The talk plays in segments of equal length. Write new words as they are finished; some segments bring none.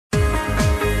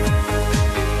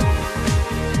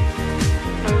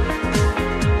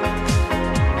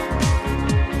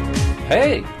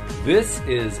Hey, this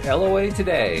is LOA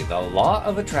Today, the Law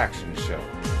of Attraction show.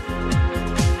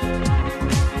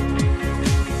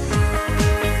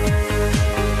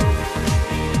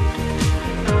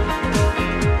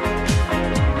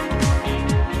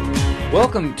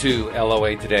 Welcome to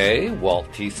LOA Today.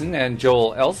 Walt Thiessen and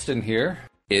Joel Elston here.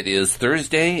 It is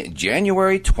Thursday,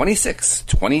 January 26,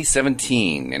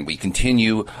 2017, and we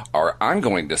continue our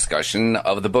ongoing discussion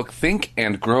of the book Think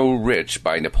and Grow Rich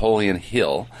by Napoleon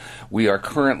Hill. We are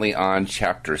currently on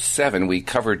Chapter 7. We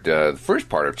covered the first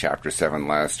part of Chapter 7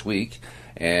 last week,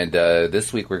 and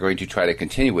this week we're going to try to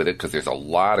continue with it because there's a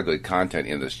lot of good content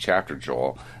in this chapter,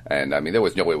 Joel. And, I mean, there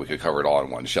was no way we could cover it all in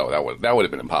one show. That would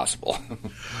have been impossible.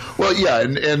 Well, yeah,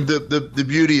 and the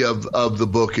beauty of the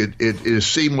book, it is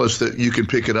seamless that you can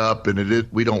pick it up, and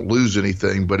we don't lose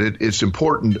anything, but it's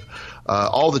important.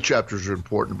 All the chapters are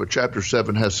important, but Chapter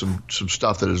 7 has some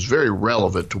stuff that is very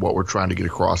relevant to what we're trying to get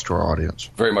across to our audience.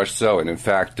 Very much so. And, in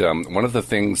fact, one of the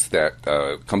things that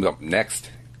comes up next,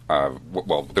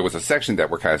 there was a section that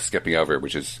we're kind of skipping over,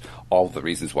 which is all the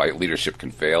reasons why leadership can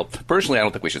fail. Personally, I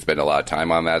don't think we should spend a lot of time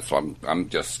on that, so I'm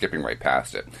just skipping right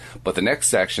past it. But the next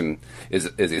section is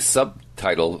a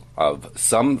subtitle of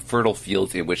Some Fertile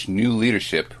Fields in Which New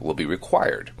Leadership Will Be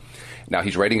Required. Now,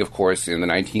 he's writing, of course, in the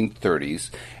 1930s,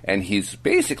 and he's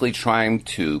basically trying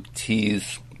to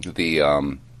tease the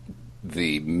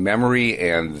memory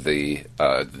and the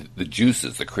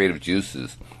juices, the creative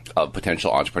juices of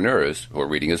potential entrepreneurs who are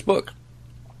reading his book.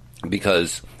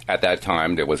 Because at that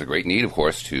time, there was a great need, of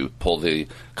course, to pull the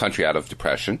country out of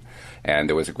depression, and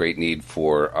there was a great need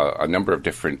for a number of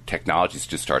different technologies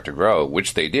to start to grow,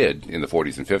 which they did in the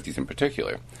 40s and 50s in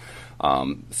particular.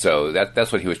 So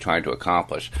that's what he was trying to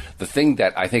accomplish. The thing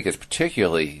that I think is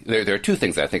particularly, there are two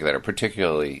things I think that are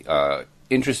particularly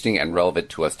interesting and relevant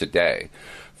to us today.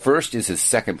 First is his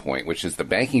second point, which is the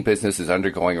banking business is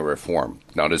undergoing a reform.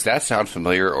 Now, does that sound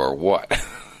familiar or what?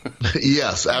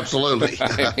 Yes, absolutely.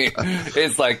 I mean,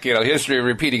 it's like, history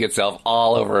repeating itself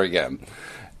all over again.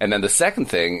 And then the second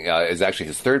thing is actually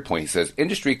his third point. He says,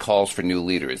 industry calls for new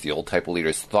leaders. The old type of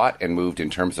leaders thought and moved in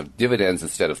terms of dividends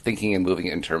instead of thinking and moving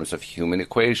in terms of human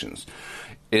equations.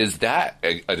 Is that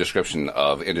a description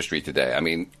of industry today? I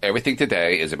mean, everything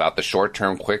today is about the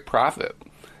short-term quick profit.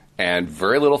 And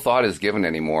very little thought is given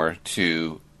anymore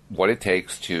to what it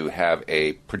takes to have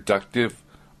a productive,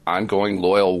 ongoing,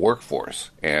 loyal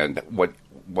workforce and what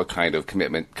kind of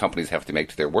commitment companies have to make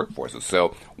to their workforces.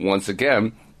 So, once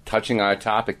again, touching on a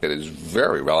topic that is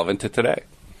very relevant to today.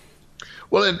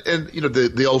 Well, and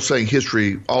the old saying,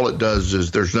 history, all it does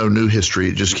is there's no new history.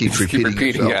 It just keeps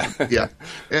repeating itself. Yeah.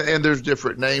 And there's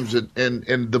different names, and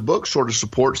the book sort of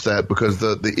supports that because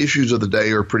the issues of the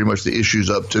day are pretty much the issues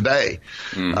of today.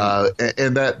 Mm-hmm.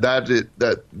 And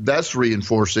that's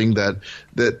reinforcing that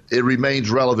it remains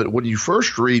relevant. When you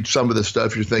first read some of this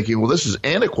stuff, you're thinking, well, this is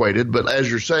antiquated. But as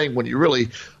you're saying, when you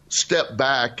really step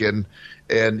back and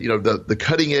the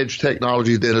cutting edge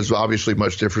technology then is obviously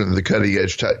much different than the cutting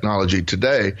edge technology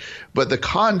today, but the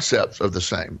concepts are the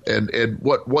same. And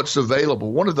what's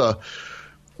available. One of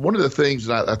the things,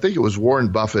 and I think it was Warren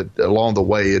Buffett along the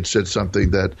way had said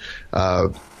something that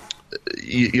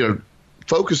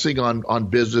focusing on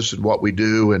business and what we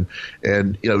do,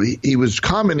 and he was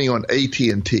commenting on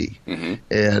AT&T, mm-hmm.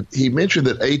 and he mentioned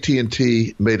that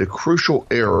AT&T made a crucial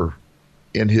error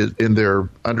in their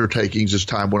undertakings as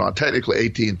time went on. Technically,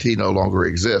 AT&T no longer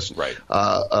exists. Right.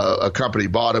 A company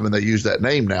bought them, and they use that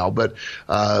name now. But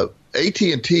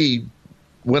AT&T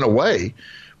went away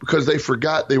because they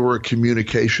forgot they were a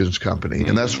communications company, mm-hmm.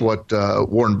 and that's what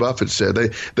Warren Buffett said.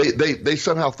 They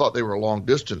somehow thought they were a long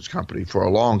distance company for a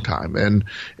long time,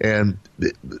 and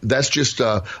that's just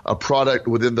a product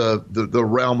within the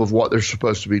realm of what they're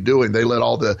supposed to be doing. They let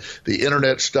all the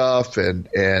internet stuff and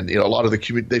a lot of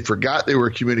they forgot they were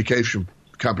a communication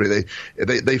company.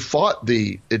 They fought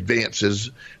the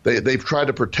advances. They've tried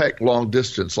to protect long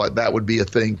distance like that would be a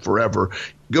thing forever.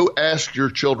 Go ask your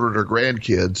children or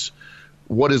grandkids.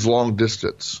 What is long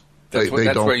distance? That's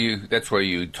where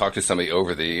you talk to somebody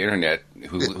over the internet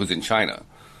who's in China.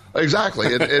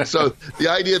 Exactly. And so the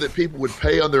idea that people would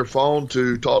pay on their phone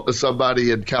to talk to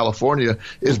somebody in California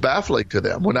is baffling to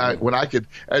them. When I could,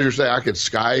 as you say, I could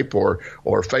Skype or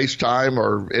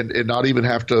FaceTime and not even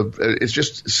have to, it's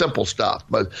just simple stuff.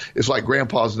 But it's like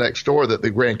grandpa's next door that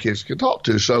the grandkids can talk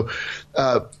to. So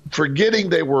forgetting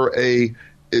they were a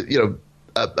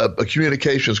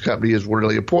communications company is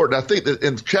really important. I think that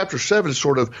in Chapter 7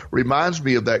 sort of reminds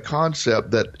me of that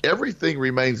concept that everything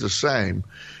remains the same.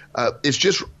 It's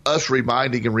just us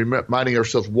reminding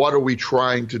ourselves, what are we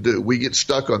trying to do? We get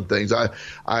stuck on things. I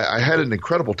had an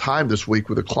incredible time this week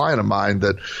with a client of mine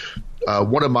that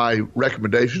one of my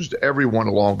recommendations to everyone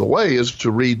along the way is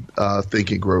to read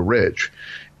Think and Grow Rich.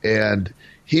 And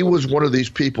he was one of these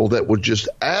people that was just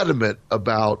adamant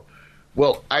about,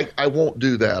 well, I won't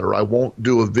do that, or I won't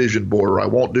do a vision board, or I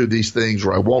won't do these things,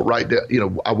 or I won't write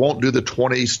down, I won't do the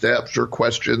 20 steps or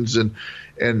questions, and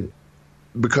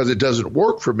because it doesn't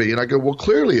work for me. And I go, well,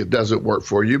 clearly it doesn't work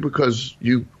for you because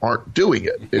you aren't doing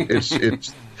it.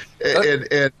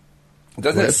 And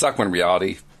doesn't it suck when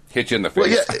reality hits you in the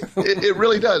face? Well, yeah, it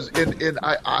really does. And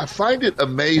I find it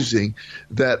amazing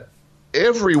that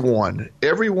everyone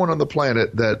on the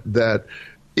planet that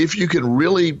if you can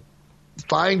really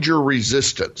find your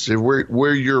resistance and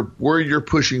where you're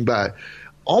pushing back,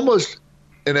 almost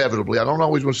inevitably, I don't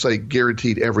always want to say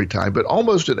guaranteed every time, but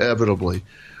almost inevitably,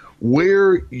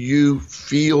 where you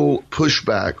feel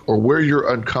pushback or where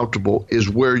you're uncomfortable is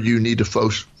where you need to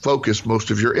focus most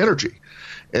of your energy.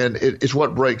 And it's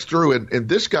what breaks through. And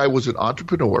this guy was an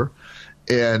entrepreneur,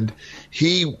 and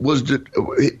he was let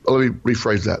me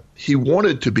rephrase that. He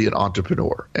wanted to be an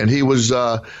entrepreneur, and he was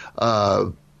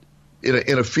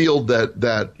in a field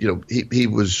that he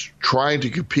was trying to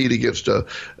compete against a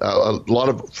lot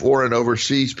of foreign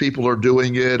overseas people are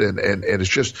doing it, and it's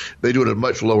just they do it at a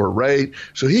much lower rate.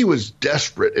 So he was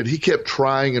desperate, and he kept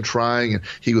trying, and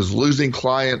he was losing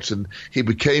clients, and he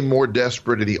became more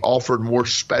desperate, and he offered more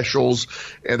specials,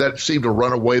 and that seemed to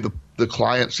run away the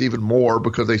clients even more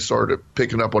because they started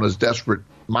picking up on his desperate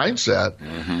mindset.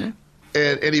 Mm-hmm.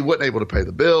 And he wasn't able to pay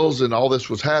the bills, and all this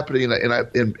was happening.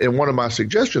 And one of my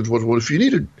suggestions was, well, if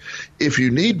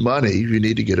you need money, you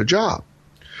need to get a job.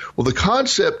 Well, the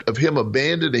concept of him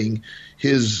abandoning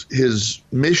his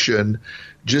mission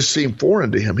just seemed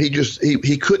foreign to him.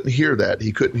 He couldn't hear that.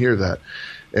 He couldn't hear that.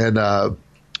 And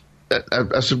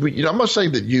I said, I'm not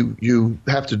saying that you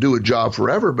have to do a job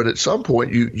forever, but at some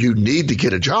point you need to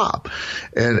get a job,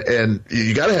 and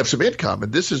you got to have some income,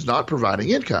 and this is not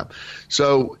providing income.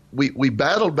 So we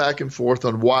battled back and forth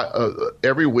on why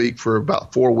every week for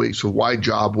about 4 weeks of why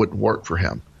job wouldn't work for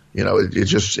him. It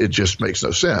just makes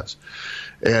no sense.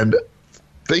 And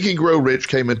Think and Grow Rich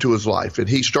came into his life, and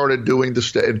he started doing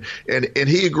the and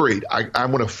he agreed.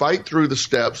 I'm going to fight through the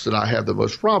steps that I have the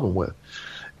most problem with.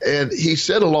 And he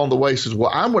said along the way, he says,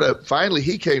 well, finally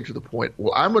he came to the point,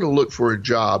 well, I'm going to look for a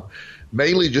job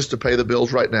mainly just to pay the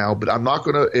bills right now, but I'm not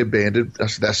going to abandon.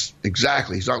 That's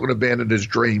exactly. He's not going to abandon his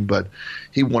dream, but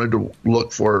he wanted to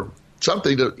look for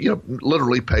something to,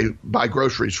 literally buy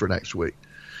groceries for next week.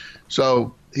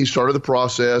 So he started the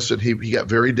process, and he got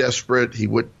very desperate. He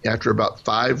would, after about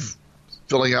 5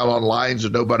 filling out on lines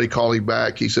and nobody calling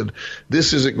back, he said,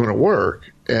 this isn't going to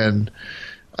work. And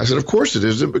I said, of course it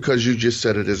isn't, because you just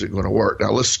said it isn't going to work.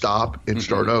 Now let's stop and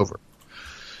start over.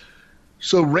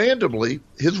 So randomly,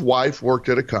 his wife worked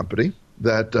at a company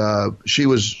that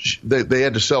they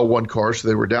had to sell one car, so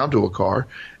they were down to a car,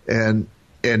 and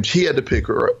he had to pick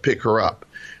her up.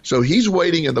 So he's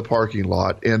waiting in the parking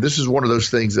lot, and this is one of those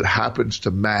things that happens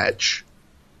to match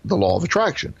the law of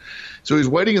attraction. So he's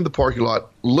waiting in the parking lot,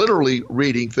 literally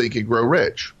reading Think and Grow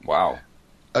Rich. Wow.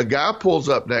 A guy pulls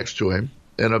up next to him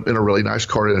in a really nice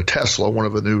car, in a Tesla, one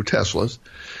of the new Teslas,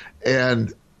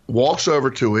 and walks over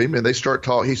to him, and they start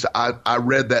talking. He said, I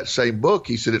read that same book.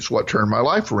 He said, it's what turned my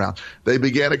life around. They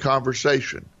began a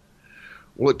conversation.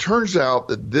 Well, it turns out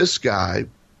that this guy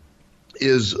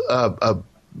is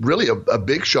really a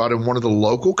big shot in one of the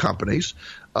local companies,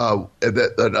 an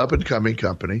up-and-coming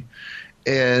company.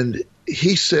 And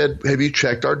he said, have you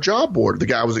checked our job board? The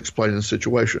guy was explaining the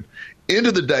situation. End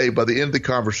of the day, by the end of the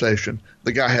conversation,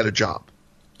 the guy had a job.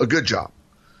 A good job.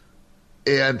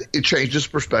 And it changed his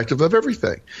perspective of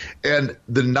everything. And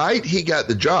the night he got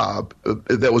the job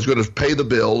that was going to pay the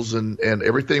bills and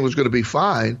everything was going to be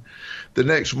fine, the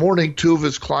next morning, 2 of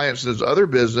his clients in his other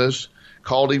business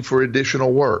called him for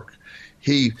additional work.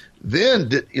 He then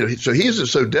did, so he isn't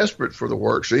so desperate for the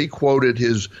work, so he quoted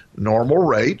his normal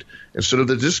rate instead of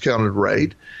the discounted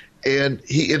rate. And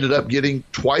he ended up getting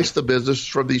twice the business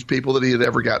from these people that he had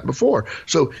ever gotten before.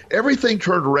 So everything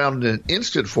turned around in an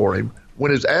instant for him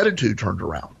when his attitude turned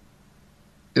around.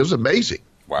 It was amazing.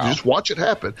 Wow. You just watch it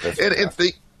happen.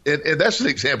 And that's an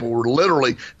example where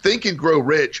literally Think and Grow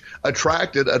Rich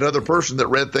attracted another person that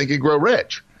read Think and Grow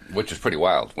Rich. Which is pretty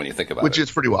wild when you think about it. Which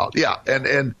is pretty wild, yeah.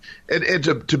 And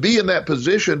to be in that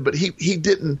position, but he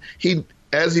didn't,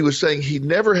 as he was saying, he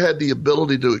never had the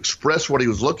ability to express what he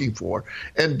was looking for,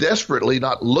 and desperately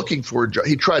not looking for a job.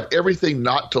 He tried everything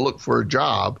not to look for a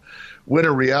job, when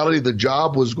in reality the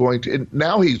job was going to. And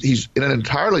now he's in an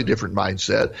entirely different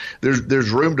mindset. There's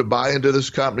room to buy into this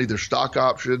company. There's stock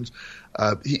options.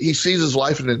 he sees his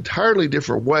life in an entirely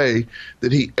different way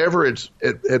than he ever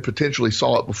had potentially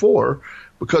saw it before,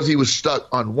 because he was stuck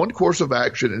on one course of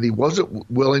action and he wasn't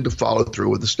willing to follow through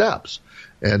with the steps.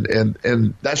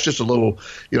 And that's just a little,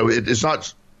 it's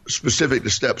not specific to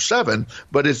step 7,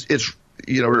 but it's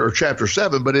or chapter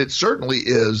 7, but it certainly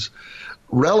is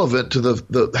relevant to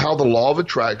the how the law of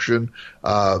attraction,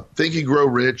 Think and Grow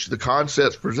Rich, the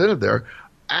concepts presented there,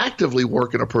 actively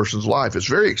work in a person's life. It's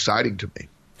very exciting to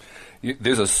me.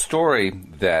 There's a story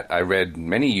that I read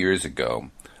many years ago,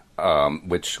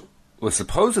 which was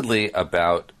supposedly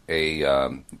about a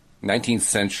 19th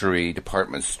century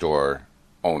department store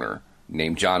owner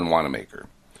named John Wanamaker.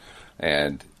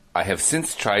 And I have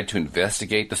since tried to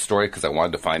investigate the story because I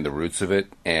wanted to find the roots of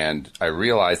it, and I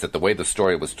realized that the way the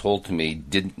story was told to me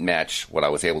didn't match what I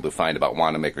was able to find about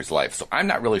Wanamaker's life. So I'm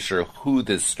not really sure who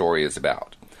this story is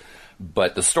about.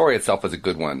 But the story itself is a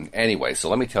good one anyway, so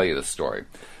let me tell you the story.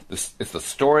 It's the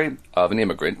story of an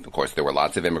immigrant. Of course, there were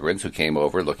lots of immigrants who came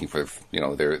over looking for,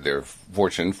 their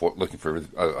fortune, looking for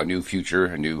a new future,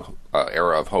 a new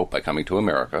era of hope by coming to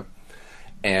America.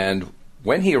 And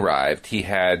when he arrived, he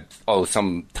had,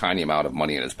 some tiny amount of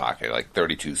money in his pocket, like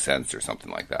 32 cents or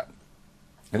something like that.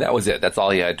 And that was it. That's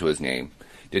all he had to his name.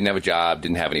 Didn't have a job,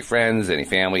 didn't have any friends, any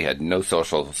family, had no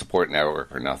social support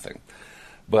network or nothing.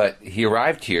 But he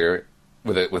arrived here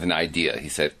with an idea. He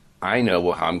said, I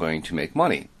know how I'm going to make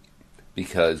money.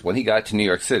 Because when he got to New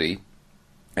York City,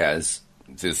 as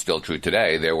is still true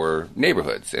today, there were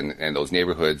neighborhoods, and those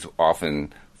neighborhoods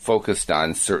often focused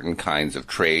on certain kinds of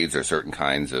trades or certain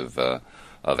kinds of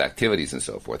activities and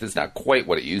so forth. It's not quite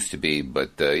what it used to be,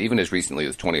 but even as recently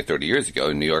as 20 or 30 years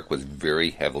ago, New York was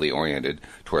very heavily oriented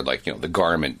toward, the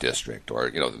garment district or,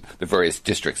 the various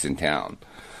districts in town.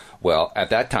 Well, at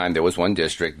that time, there was one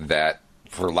district that,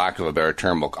 for lack of a better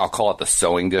term, I'll call it the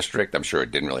sewing district. I'm sure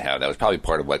it didn't really have that. It was probably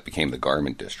part of what became the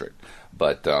garment district.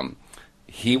 But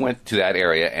he went to that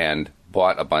area and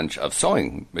bought a bunch of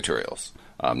sewing materials.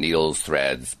 Needles,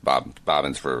 threads,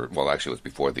 bobbins for, actually it was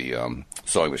before the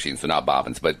sewing machine, so not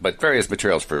bobbins, but various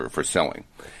materials for sewing.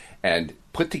 And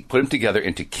put them together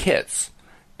into kits,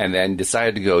 and then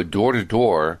decided to go door to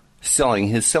door selling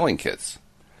his sewing kits.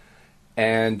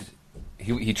 And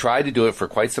he tried to do it for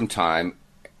quite some time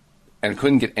and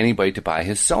couldn't get anybody to buy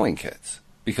his sewing kits.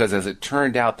 Because as it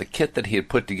turned out, the kit that he had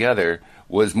put together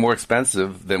was more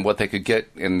expensive than what they could get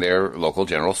in their local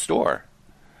general store.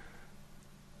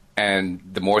 And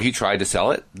the more he tried to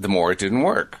sell it, the more it didn't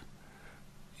work.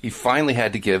 He finally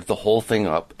had to give the whole thing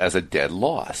up as a dead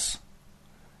loss,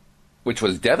 which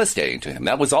was devastating to him.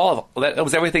 That was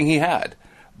everything he had.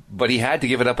 But he had to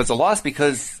give it up as a loss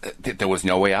because there was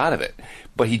no way out of it.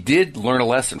 But he did learn a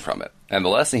lesson from it. And the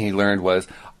lesson he learned was,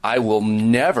 I will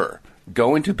never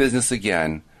go into business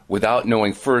again without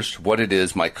knowing first what it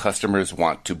is my customers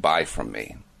want to buy from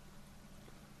me.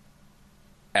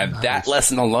 And that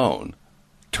lesson alone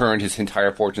turned his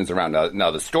entire fortunes around.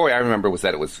 Now, the story I remember was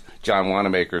that it was John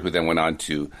Wanamaker who then went on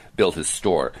to build his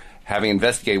store. Having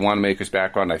investigated Wanamaker's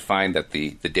background, I find that the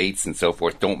dates and so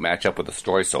forth don't match up with the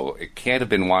story, so it can't have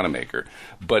been Wanamaker.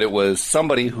 But it was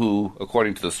somebody who,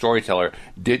 according to the storyteller,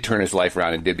 did turn his life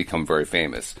around and did become very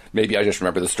famous. Maybe I just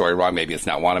remember the story wrong. Maybe it's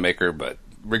not Wanamaker, but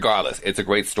regardless, it's a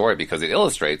great story because it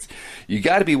illustrates you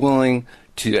got to be willing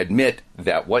to admit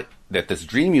that this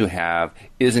dream you have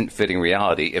isn't fitting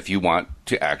reality if you want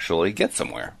to actually get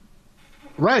somewhere.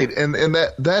 Right, and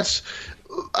that's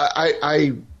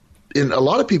I and a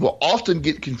lot of people often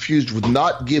get confused with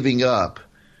not giving up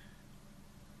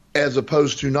as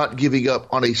opposed to not giving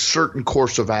up on a certain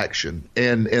course of action.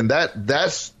 And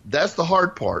that's the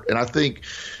hard part. And I think,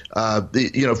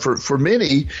 for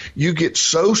many, you get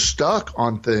so stuck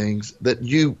on things that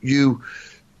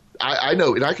I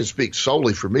know, and I can speak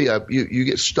solely for me, you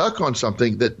get stuck on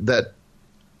something that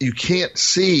you can't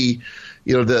see,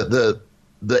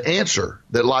 the answer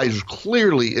that lies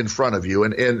clearly in front of you.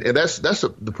 And that's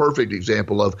the perfect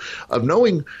example of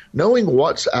knowing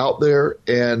what's out there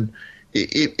and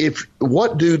if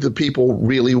what do the people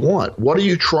really want? What are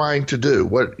you trying to do?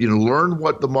 Learn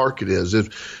what the market is.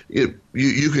 If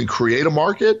you can create a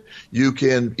market, you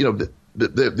can,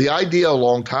 the idea a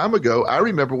long time ago, I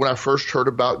remember when I first heard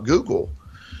about Google,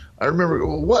 I remember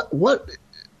what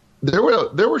there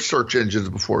were search engines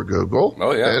before Google.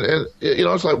 Oh yeah. And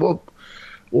it's like, well,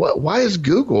 why is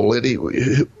Google?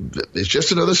 It's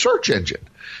just another search engine.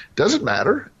 Doesn't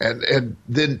matter. And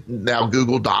then now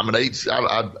Google dominates.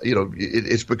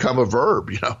 It's become a verb.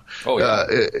 Oh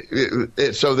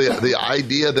yeah. So the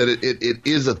idea that it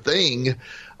is a thing,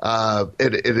 and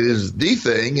it is the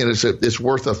thing, and it's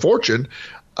worth a fortune.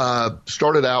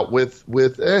 Started out with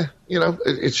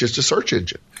it's just a search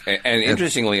engine. And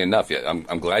interestingly enough,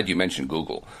 I'm glad you mentioned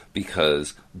Google,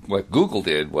 because what Google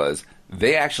did was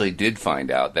they actually did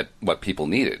find out that what people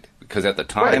needed. Because at the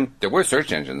time, there were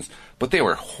search engines, but they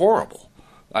were horrible.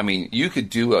 I mean, you could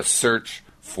do a search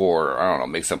for, I don't know,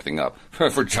 make something up,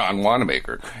 for John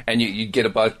Wanamaker, and you'd get a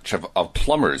bunch of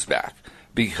plumbers back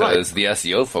because the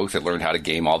SEO folks had learned how to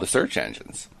game all the search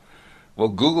engines. Well,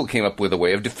 Google came up with a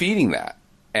way of defeating that,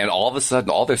 and all of a sudden,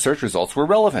 all their search results were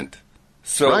relevant.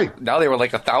 So now they were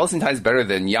like 1,000 times better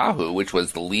than Yahoo, which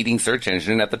was the leading search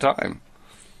engine at the time.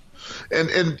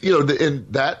 And you know,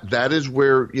 and that is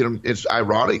where, you know, it's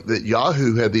ironic that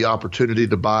Yahoo had the opportunity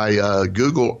to buy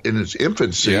Google in its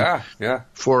infancy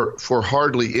for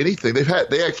hardly anything.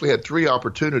 They actually had 3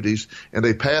 opportunities, and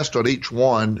they passed on each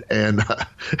one, and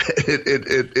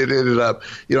it ended up,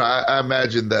 you know, I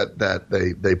imagine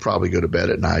that they probably go to bed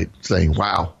at night saying,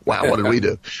 wow, what did we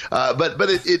do? But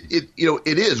it you know,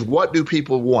 it is, what do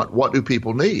people want? What do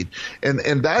people need?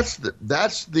 And that's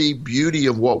the beauty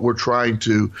of what we're trying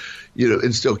to, you know,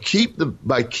 and still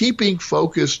by keeping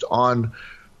focused on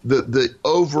the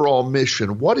overall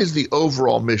mission. What is the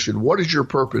overall mission? What is your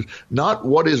purpose? Not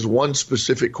what is one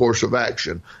specific course of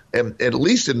action. And at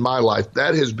least in my life,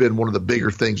 that has been one of the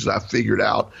bigger things that I figured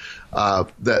out,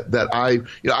 that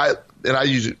I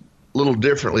use it a little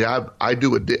differently. I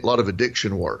do a lot of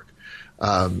addiction work.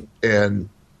 And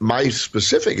my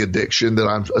specific addiction that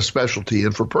I'm a specialty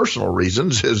in for personal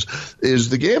reasons is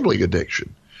the gambling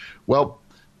addiction. Well,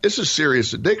 it's a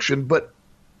serious addiction, but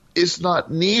it's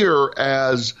not near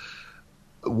as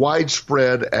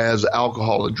widespread as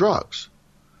alcohol and drugs.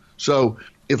 So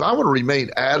if I want to remain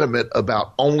adamant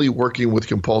about only working with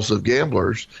compulsive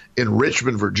gamblers in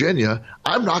Richmond, Virginia,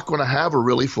 I'm not going to have a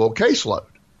really full caseload.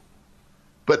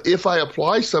 But if I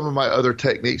apply some of my other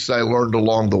techniques that I learned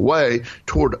along the way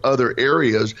toward other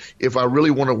areas, if I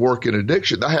really want to work in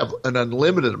addiction, I have an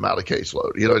unlimited amount of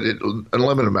caseload, you know,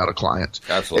 unlimited amount of clients.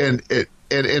 Absolutely.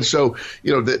 And so,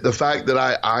 you know, the fact that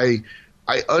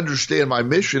I understand my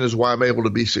mission is why I'm able to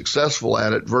be successful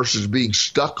at it versus being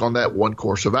stuck on that one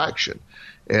course of action.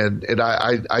 And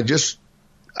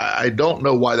I don't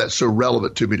know why that's so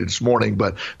relevant to me this morning,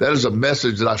 but that is a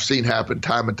message that I've seen happen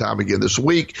time and time again this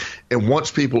week. And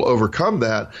once people overcome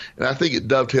that, and I think it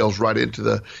dovetails right into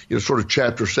the, you know, sort of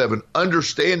chapter 7,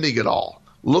 understanding it all,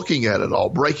 looking at it all,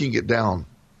 breaking it down.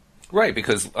 Right,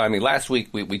 because, I mean, last week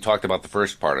we talked about the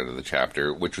first part of the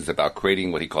chapter, which was about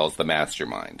creating what he calls the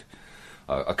mastermind,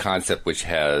 a concept which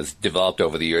has developed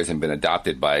over the years and been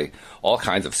adopted by all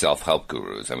kinds of self-help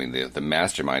gurus. I mean, the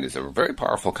mastermind is a very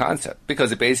powerful concept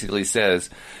because it basically says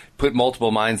put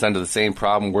multiple minds onto the same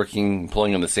problem, working,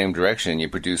 pulling in the same direction, and you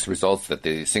produce results that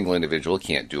the single individual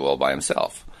can't do all by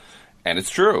himself. And it's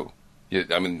true.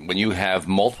 I mean, when you have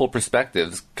multiple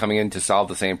perspectives coming in to solve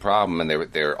the same problem and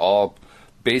they're all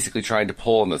basically trying to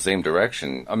pull in the same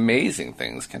direction, amazing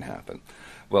things can happen.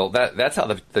 Well, that's how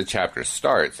the chapter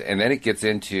starts, and then it gets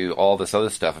into all this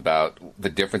other stuff about the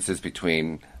differences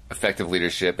between effective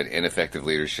leadership and ineffective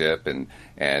leadership,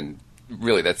 and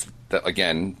really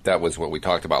that was what we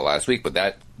talked about last week, but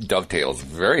that dovetails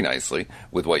very nicely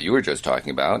with what you were just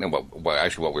talking about, and what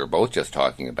we were both just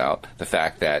talking about, the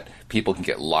fact that people can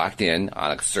get locked in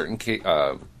on a certain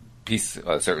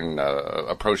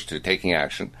approach to taking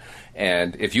action.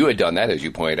 And if you had done that, as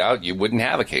you pointed out, you wouldn't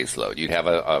have a caseload. You'd have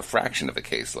a fraction of a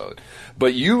caseload.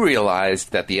 But you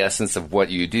realized that the essence of what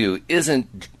you do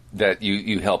isn't that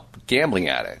you help gambling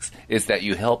addicts. It's that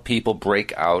you help people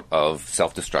break out of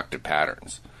self-destructive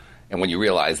patterns. And when you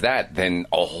realize that, then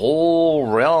a whole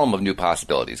realm of new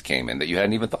possibilities came in that you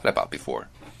hadn't even thought about before.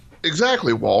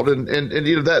 Exactly, Walt. And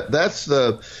you know, that's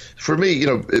for me, you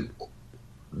know,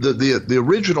 the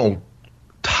original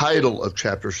title of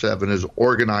chapter 7 is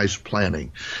organized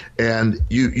planning, and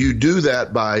you do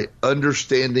that by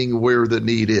understanding where the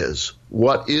need is.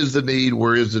 What is the need?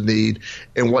 Where is the need?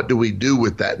 And what do we do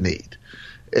with that need?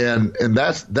 And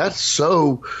that's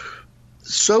so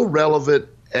relevant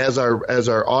as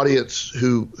our audience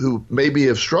who maybe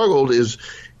have struggled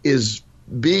is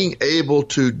being able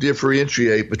to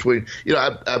differentiate between, you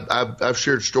know, I've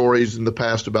shared stories in the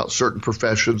past about certain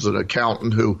professions, an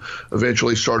accountant who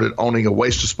eventually started owning a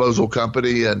waste disposal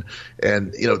company and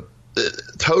you know,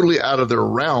 totally out of their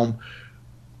realm.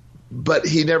 But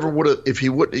he never would have, if he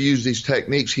wouldn't have used these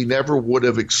techniques, he never would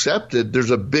have accepted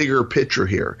there's a bigger picture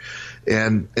here.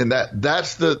 And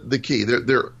that's the key.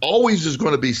 There always is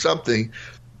going to be something.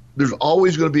 There's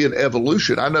always going to be an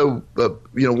evolution. I know,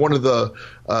 you know, one of the,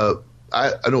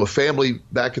 I know a family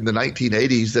back in the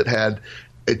 1980s that had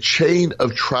a chain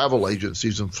of travel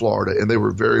agencies in Florida, and they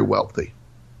were very wealthy.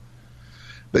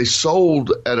 They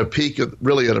sold at a peak of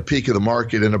the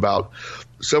market in about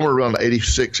somewhere around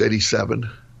 86, 87.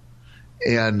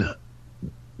 And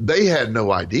they had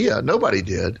no idea, nobody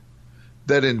did,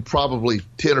 that in probably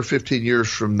 10 or 15 years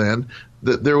from then,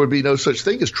 that there would be no such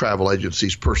thing as travel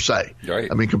agencies per se.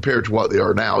 Right. I mean, compared to what they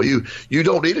are now, you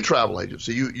don't need a travel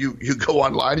agency. You go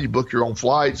online, you book your own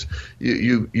flights.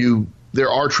 There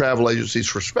are travel agencies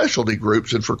for specialty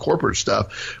groups and for corporate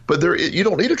stuff, but you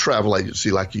don't need a travel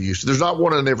agency like you used to. There's not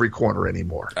one in every corner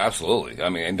anymore. Absolutely. I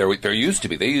mean, and there used to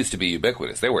be. They used to be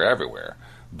ubiquitous. They were everywhere.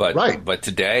 But right. But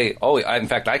today, in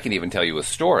fact, I can even tell you a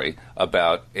story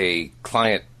about a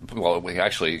client. Well,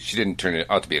 actually, she didn't turn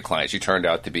out to be a client. She turned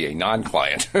out to be a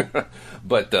non-client.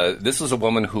 But this was a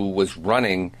woman who was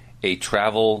running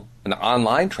an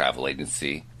online travel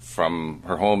agency from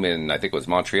her home in, I think it was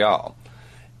Montreal.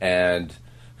 And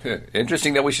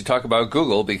interesting that we should talk about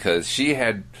Google, because she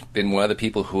had been one of the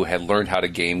people who had learned how to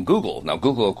game Google. Now,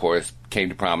 Google, of course, came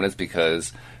to prominence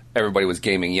because everybody was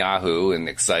gaming Yahoo and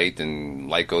Excite and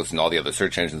Lycos and all the other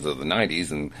search engines of the 90s,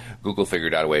 and Google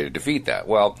figured out a way to defeat that.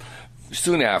 Well,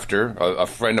 soon after, a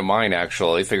friend of mine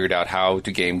actually figured out how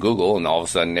to game Google, and all of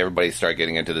a sudden everybody started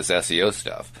getting into this SEO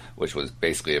stuff, which was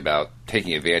basically about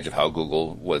taking advantage of how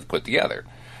Google was put together.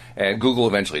 And Google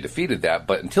eventually defeated that,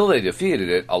 but until they defeated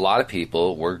it, a lot of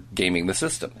people were gaming the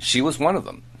system. She was one of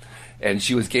them. And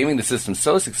she was gaming the system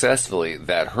so successfully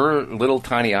that her little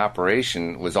tiny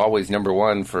operation was always number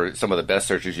one for some of the best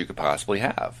searches you could possibly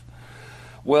have.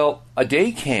 Well, a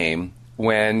day came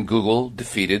when Google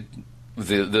defeated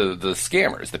the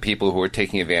scammers, the people who were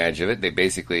taking advantage of it. They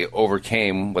basically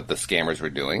overcame what the scammers were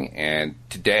doing, and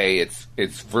today it's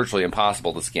virtually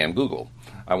impossible to scam Google.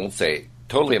 I won't say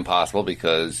totally impossible,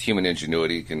 because human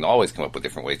ingenuity can always come up with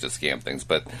different ways to scam things,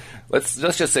 but let's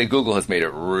just say Google has made it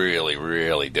really,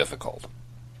 really difficult.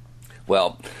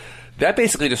 Well, that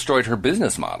basically destroyed her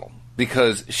business model,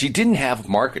 because she didn't have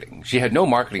marketing. She had no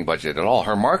marketing budget at all.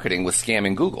 Her marketing was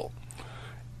scamming Google.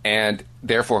 And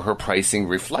therefore, her pricing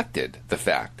reflected the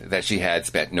fact that she had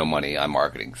spent no money on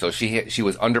marketing. So she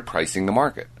was underpricing the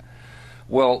market.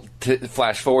 Well,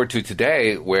 flash forward to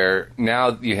today, where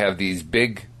now you have these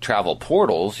big travel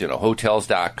portals,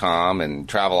 Hotels.com and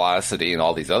Travelocity and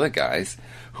all these other guys,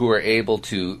 who are able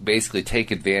to basically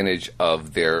take advantage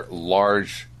of their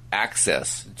large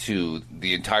access to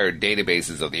the entire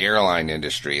databases of the airline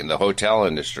industry and the hotel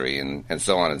industry and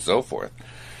so on and so forth.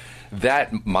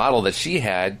 That model that she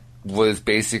had was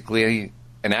basically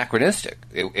anachronistic.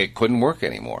 It couldn't work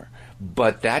anymore.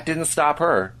 But that didn't stop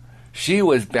her. She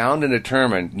was bound and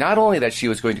determined not only that she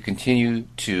was going to continue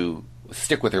to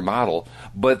stick with her model,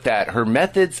 but that her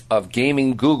methods of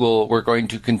gaming Google were going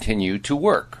to continue to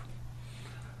work.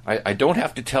 I don't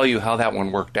have to tell you how that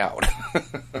one worked out.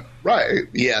 Right.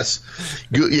 Yes.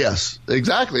 Yes.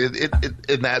 Exactly.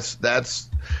 And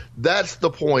that's the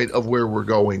point of where we're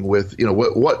going with,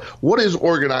 what is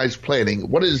organized planning?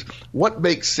 What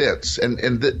makes sense?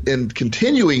 And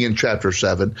continuing in Chapter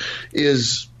 7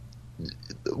 is,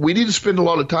 we need to spend a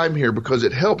lot of time here, because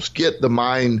it helps get the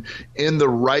mind in the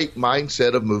right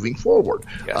mindset of moving forward.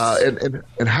 Yes.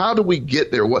 And how do we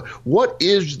get there? What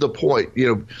is the point?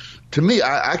 To me,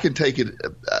 I can take it.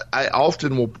 I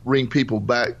often will bring people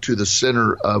back to the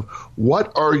center of,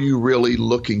 what are you really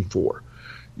looking for?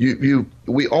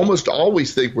 We almost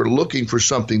always think we're looking for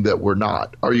something that we're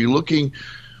not. Are you looking?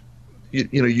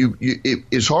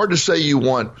 It's hard to say you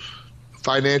want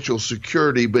financial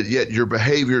security, but yet your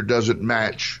behavior doesn't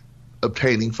match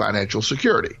obtaining financial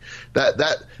security.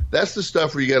 That's the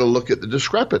stuff where you got to look at the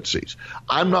discrepancies.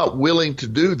 I'm not willing to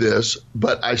do this,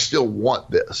 but I still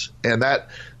want this, and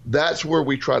that's where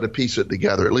we try to piece it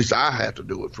together. At least I have to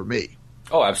do it for me.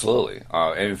 Oh, absolutely.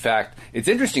 And in fact, it's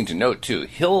interesting to note too,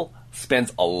 Hill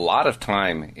spends a lot of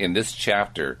time in this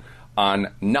chapter on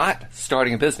not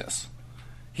starting a business.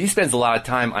 He spends a lot of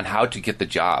time on how to get the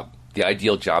job, the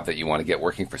ideal job that you want to get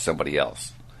working for somebody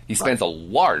else. He spends a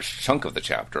large chunk of the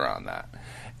chapter on that.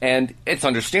 And it's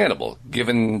understandable,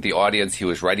 given the audience he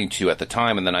was writing to at the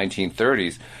time in the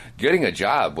 1930s. Getting a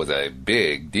job was a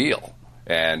big deal.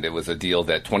 And it was a deal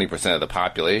that 20% of the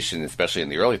population, especially in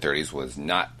the early 30s, was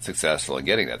not successful in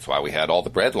getting. That's why we had all the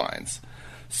breadlines.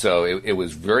 So it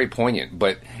was very poignant.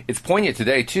 But it's poignant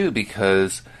today, too,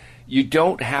 because you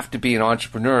don't have to be an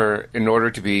entrepreneur in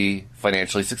order to be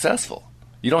financially successful.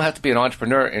 You don't have to be an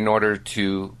entrepreneur in order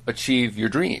to achieve your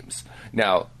dreams.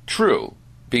 Now, true,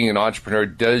 being an entrepreneur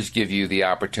does give you the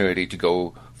opportunity to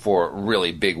go for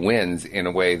really big wins in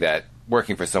a way that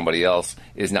working for somebody else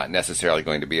is not necessarily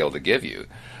going to be able to give you.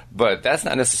 But that's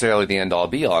not necessarily the end-all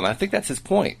be-all, and I think that's his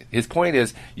point. His point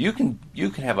is you can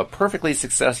have a perfectly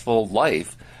successful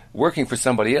life working for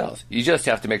somebody else. You just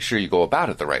have to make sure you go about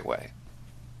it the right way.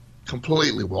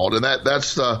 Completely, Walt, and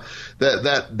that's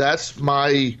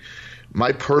my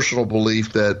personal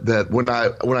belief that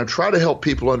when I try to help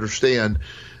people understand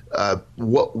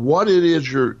what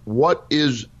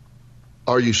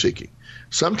are you seeking?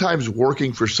 Sometimes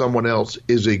working for someone else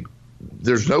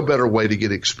there's no better way to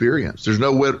get experience. There's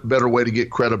no better way to get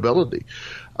credibility.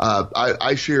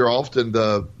 I share often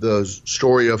the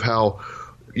story of how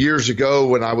years ago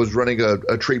when I was running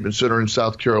a treatment center in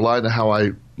South Carolina, how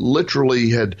I literally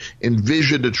had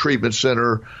envisioned a treatment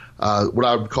center, what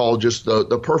I would call just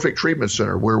the perfect treatment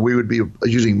center, where we would be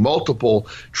using multiple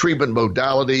treatment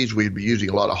modalities. We'd be using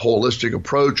a lot of holistic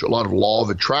approach, a lot of law of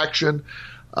attraction.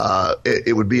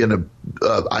 It would be in an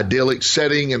idyllic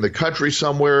setting in the country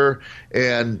somewhere.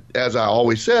 And as I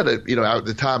always said, at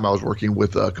the time I was working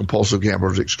with compulsive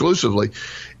gamblers exclusively.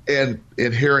 And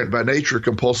inherent by nature,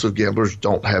 compulsive gamblers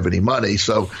don't have any money.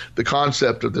 So the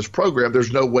concept of this program,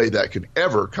 there's no way that could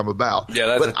ever come about.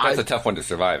 Yeah, that's a tough one to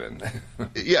survive in.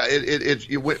 Yeah,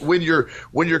 when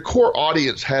your core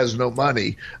audience has no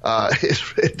money,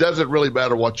 it doesn't really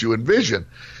matter what you envision.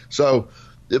 So,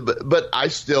 but I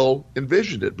still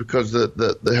envisioned it because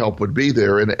the help would be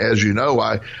there. And as you know,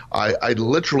 I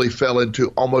literally fell into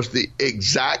almost the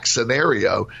exact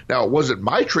scenario. Now, it wasn't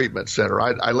my treatment center.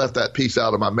 I left that piece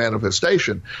out of my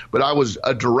manifestation, but I was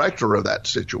a director of that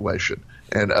situation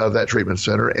and of that treatment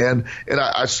center. And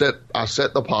I set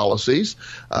the policies,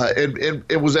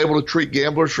 and was able to treat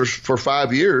gamblers for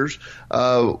 5 years,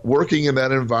 working in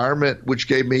that environment, which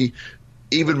gave me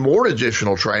even more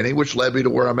additional training, which led me to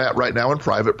where I'm at right now in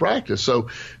private practice. So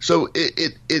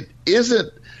it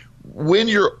isn't when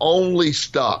you're only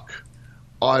stuck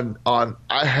on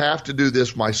I have to do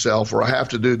this myself or I have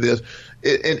to do this,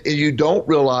 and you don't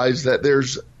realize that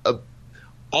there's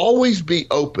always be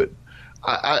open.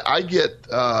 I get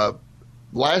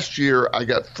last year I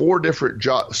got 4 different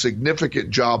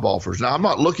significant job offers. Now I'm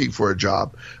not looking for a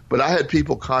job, but I had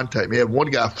people contact me. I had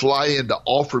one guy fly in to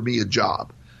offer me a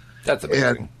job. That's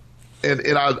amazing. And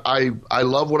I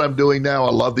love what I'm doing now.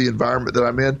 I love the environment that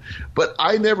I'm in. But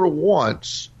I never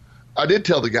once – I did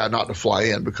tell the guy not to fly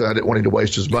in because I didn't want him to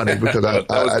waste his money. Because that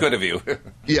was good of you.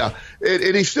 Yeah.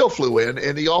 And he still flew in,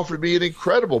 and he offered me an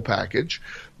incredible package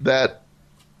that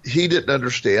he didn't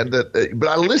understand. But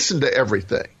I listened to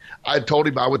everything. I told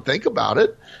him I would think about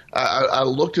it. I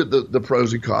looked at the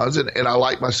pros and cons, and I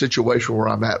like my situation where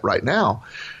I'm at right now.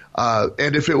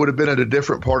 And if it would have been in a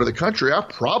different part of the country, I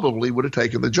probably would have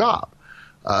taken the job.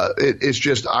 It's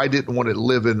just I didn't want to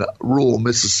live in rural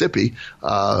Mississippi,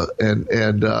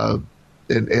 and not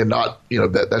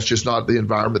that's just not the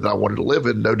environment that I wanted to live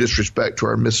in. No disrespect to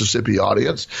our Mississippi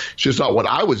audience, it's just not what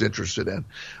I was interested in.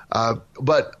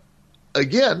 But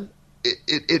again,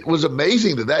 it was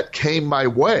amazing that came my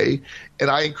way, and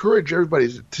I encourage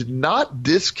everybody to not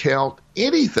discount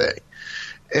anything,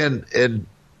 and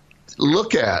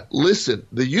listen,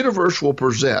 the universe will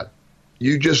present.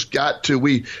 You just got to,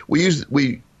 we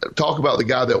talk about the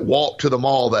guy that walked to the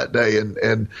mall that day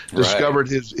and discovered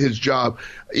his job.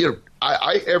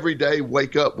 I every day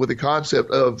wake up with the concept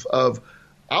of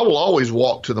I will always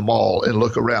walk to the mall and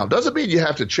look around. Doesn't mean you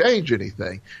have to change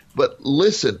anything, but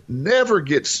listen, never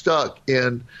get stuck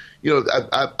in,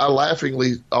 I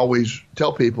laughingly always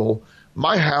tell people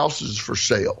my house is for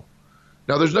sale.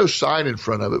 Now, there's no sign in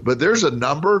front of it, but there's a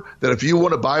number that if you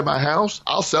want to buy my house,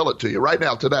 I'll sell it to you right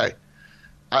now today.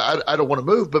 I don't want to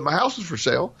move, but my house is for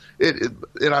sale.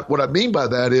 What I mean by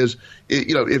that is,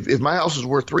 if my house is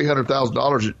worth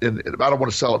 $300,000 and I don't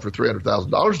want to sell it for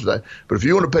 $300,000 today, but if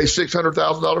you want to pay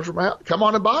 $600,000 for my house, come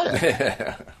on and buy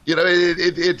it.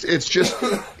 It's just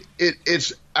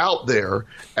it's out there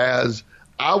as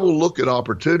I will look at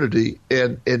opportunity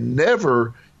and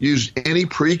never use any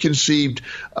preconceived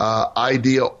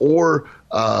idea or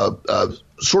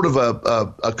sort of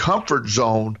a comfort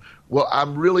zone. Well,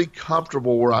 I'm really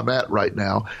comfortable where I'm at right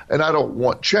now, and I don't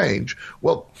want change.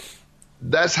 Well,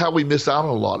 that's how we miss out on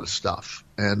a lot of stuff.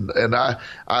 And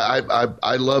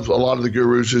I love a lot of the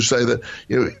gurus who say that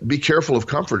be careful of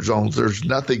comfort zones. There's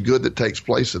nothing good that takes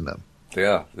place in them.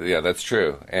 Yeah, that's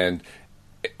true. And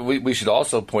we should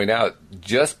also point out,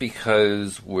 just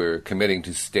because we're committing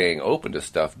to staying open to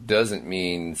stuff doesn't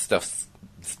mean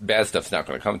bad stuff's not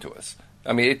going to come to us.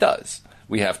 I mean, it does.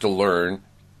 We have to learn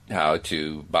how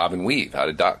to bob and weave, how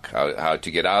to duck, how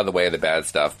to get out of the way of the bad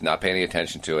stuff, not pay any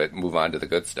attention to it, move on to the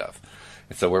good stuff.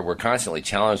 And so we're constantly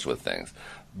challenged with things.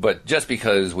 But just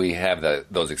because we have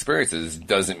those experiences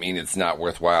doesn't mean it's not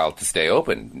worthwhile to stay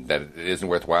open, that it isn't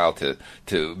worthwhile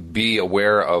to be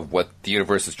aware of what the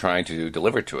universe is trying to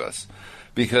deliver to us.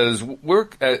 Because we're,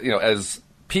 as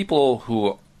people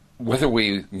who whether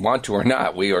we want to or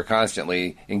not, we are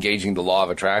constantly engaging the law of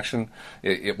attraction.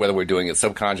 Whether we're doing it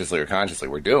subconsciously or consciously,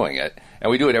 we're doing it.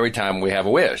 And we do it every time we have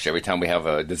a wish, every time we have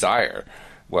a desire.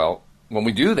 Well, when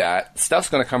we do that, stuff's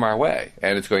going to come our way,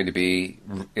 and it's going to be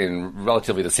in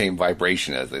relatively the same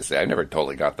vibration, as they say. I never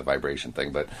totally got the vibration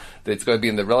thing, but it's going to be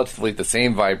in the relatively the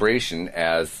same vibration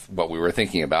as what we were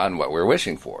thinking about and what we were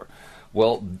wishing for.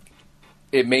 Well,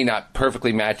 it may not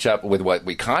perfectly match up with what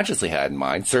we consciously had in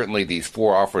mind. Certainly these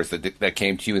 4 offers that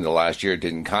came to you in the last year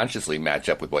didn't consciously match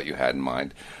up with what you had in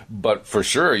mind. But for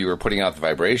sure, you were putting out the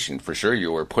vibration. For sure,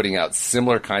 you were putting out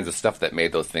similar kinds of stuff that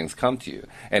made those things come to you.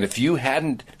 And if you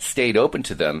hadn't stayed open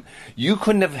to them, you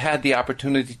couldn't have had the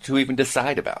opportunity to even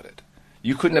decide about it.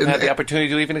 You couldn't have had the opportunity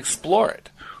to even explore it.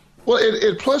 Well,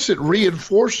 plus it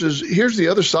reinforces, here's the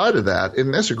other side of that,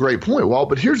 and that's a great point, Walt,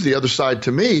 but here's the other side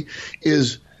to me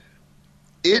is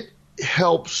it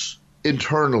helps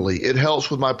internally. It helps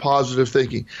with my positive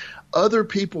thinking. Other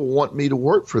people want me to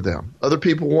work for them. Other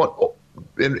people want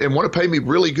and want to pay me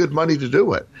really good money to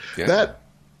do it. Yeah.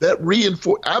 That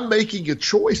reinforce. I'm making a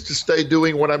choice to stay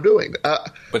doing what I'm doing.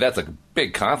 But that's a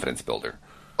big confidence builder.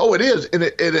 Oh, it is, and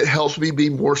it helps me be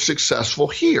more successful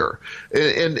here,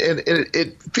 and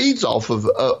it feeds off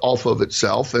of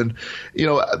itself. And you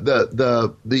know,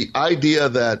 the idea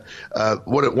that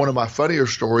one of my funnier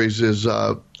stories is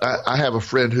I have a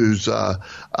friend who's he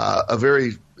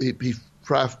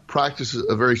practices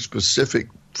a very specific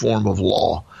form of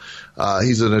law.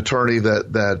 He's an attorney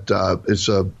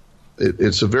that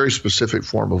it's a very specific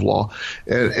form of law,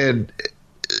 and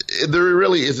there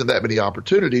really isn't that many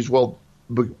opportunities. Well,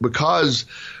 because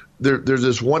there's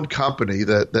this one company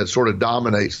that sort of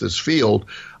dominates this field,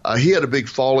 he had a big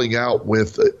falling out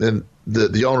with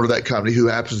the owner of that company, who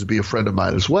happens to be a friend of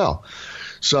mine as well.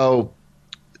 So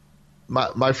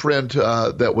my friend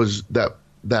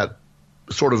that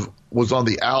sort of was on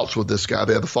the outs with this guy,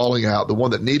 they had the falling out, the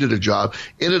one that needed a job,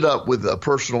 ended up with a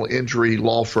personal injury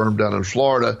law firm down in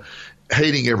Florida,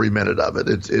 hating every minute of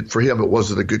it. For him, it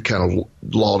wasn't a good kind of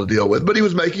law to deal with, but he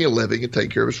was making a living and taking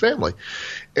care of his family.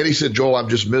 And he said, "Joel, I'm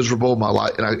just miserable. My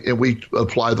life," and we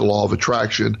applied the law of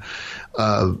attraction,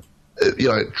 trying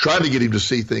to get him to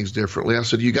see things differently. I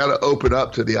said, "You got to open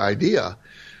up to the idea."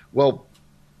 Well,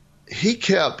 he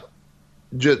kept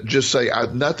just saying,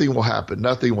 "Nothing will happen.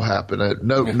 Nothing will happen."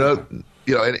 No,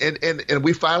 and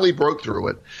we finally broke through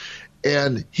it.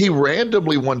 And he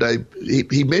randomly one day,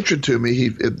 he mentioned to me,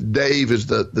 Dave is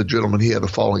the gentleman he had a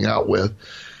falling out with.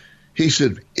 He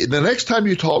said, "The next time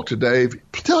you talk to Dave,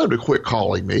 tell him to quit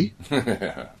calling me."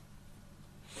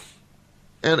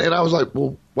 And I was like,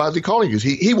 "Well, why is he calling you?"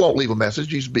 He won't leave a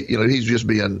message. He's just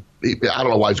being, I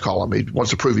don't know why he's calling me. He wants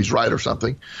to prove he's right or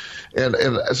something. And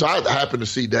so I happened to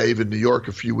see Dave in New York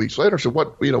a few weeks later. I said,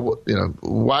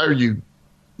 why are you,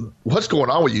 what's going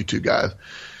on with you two guys?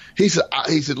 He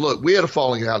said, "Look, we had a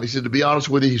falling out." He said, "To be honest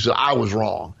with you," he said, "I was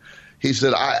wrong." He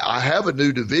said, I have a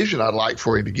new division I'd like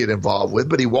for him to get involved with,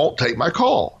 but he won't take my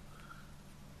call."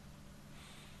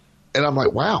 And I'm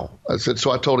like, wow. I said,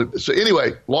 so I told him. So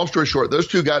anyway, long story short, those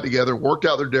two got together, worked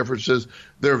out their differences.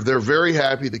 They're very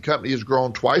happy. The company has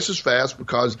grown twice as fast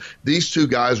because these two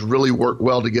guys really work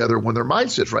well together when their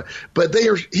mindset's right. But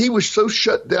he was so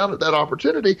shut down at that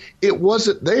opportunity, it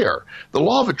wasn't there. The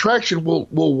law of attraction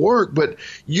will work, but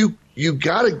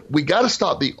we gotta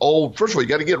stop the old. First of all, you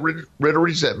got to get rid of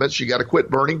resentments. You got to quit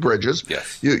burning bridges.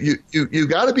 Yes. You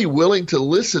got to be willing to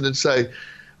listen and say,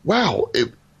 wow,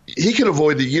 he can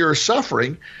avoid the year of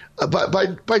suffering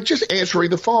by just answering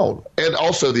the phone. And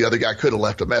also the other guy could have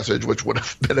left a message, which would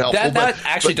have been helpful. That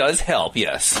actually does help,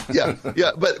 yes. Yeah.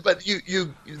 But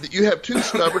you have two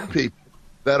stubborn people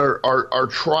that are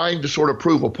trying to sort of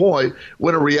prove a point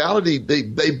when in reality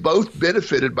they both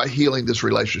benefited by healing this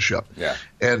relationship. Yeah.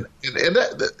 And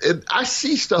I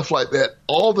see stuff like that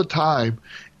all the time,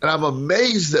 and I'm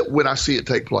amazed that when I see it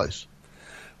take place.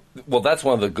 Well, that's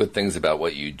one of the good things about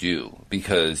what you do,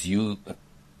 because you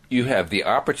have the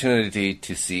opportunity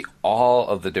to see all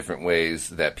of the different ways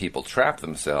that people trap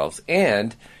themselves,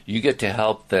 and you get to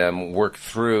help them work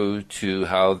through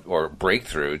or break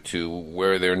through to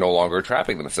where they're no longer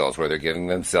trapping themselves, where they're giving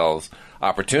themselves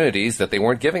opportunities that they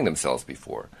weren't giving themselves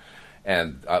before.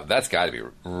 And that's got to be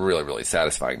really, really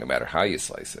satisfying no matter how you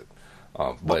slice it.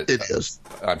 But it is.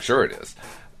 I'm sure it is.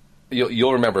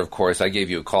 You'll remember, of course, I gave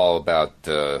you a call about,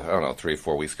 3 or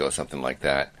 4 weeks ago, something like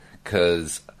that,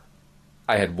 because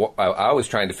I was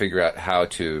trying to figure out how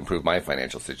to improve my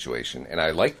financial situation, and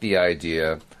I liked the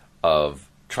idea of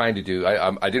trying to do.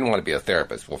 I didn't want to be a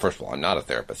therapist. Well, first of all, I'm not a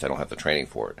therapist. I don't have the training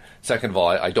for it. Second of all,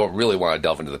 I don't really want to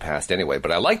delve into the past anyway,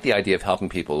 but I like the idea of helping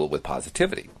people with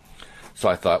positivity. So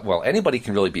I thought, well, anybody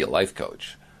can really be a life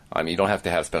coach. I mean, you don't have to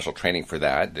have special training for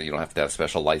that. You don't have to have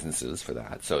special licenses for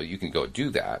that. So you can go do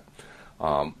that.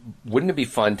 Wouldn't it be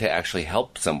fun to actually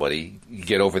help somebody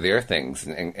get over their things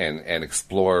and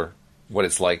explore what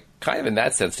it's like, kind of in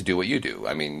that sense, to do what you do?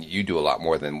 I mean, you do a lot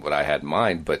more than what I had in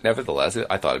mind, but nevertheless,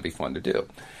 I thought it'd be fun to do.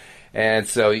 And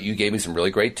so you gave me some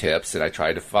really great tips, and I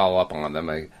tried to follow up on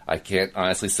them. I can't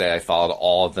honestly say I followed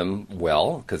all of them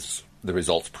well, because the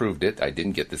results proved it. I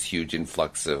didn't get this huge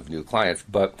influx of new clients,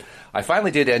 but I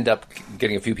finally did end up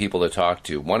getting a few people to talk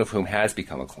to, one of whom has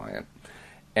become a client.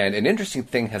 And an interesting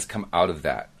thing has come out of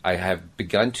that. I have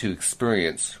begun to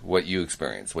experience what you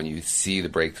experience when you see the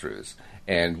breakthroughs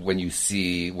and when you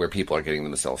see where people are getting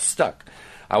themselves stuck.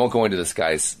 I won't go into this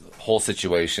guy's whole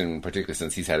situation, particularly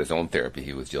since he's had his own therapy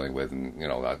he was dealing with, and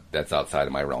that's outside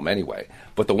of my realm anyway.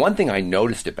 But the one thing I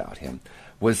noticed about him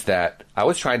was that I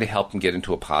was trying to help him get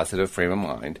into a positive frame of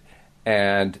mind,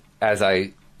 and as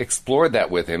I explored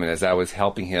that with him, and as I was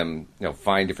helping him,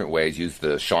 find different ways, use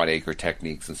the Sean Aker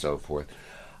techniques and so forth,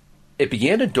 it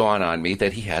began to dawn on me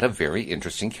that he had a very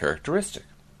interesting characteristic.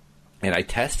 And I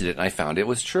tested it, and I found it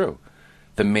was true.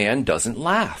 The man doesn't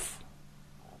laugh.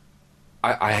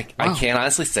 I can't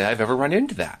honestly say I've ever run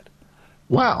into that.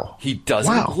 Wow. He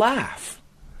doesn't laugh.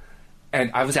 And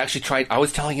I was actually I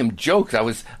was telling him jokes. I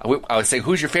was saying,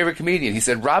 who's your favorite comedian? He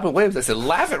said, Robin Williams. I said,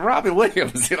 laugh at Robin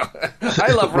Williams.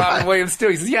 I love Robin Williams too.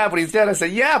 He says, yeah, but he's dead. I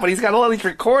said, yeah, but he's got all these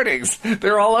recordings.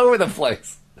 They're all over the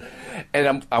place.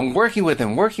 And I'm working with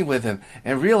him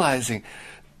and realizing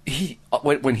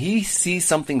when he sees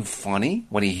something funny,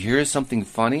 when he hears something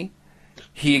funny,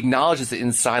 he acknowledges it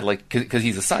inside, like, because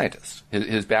he's a scientist.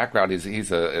 His background is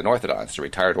he's an orthodontist, a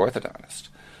retired orthodontist.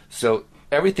 So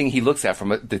everything he looks at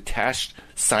from a detached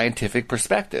scientific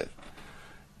perspective.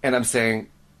 And I'm saying,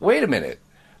 wait a minute,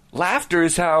 laughter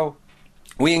is how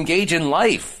we engage in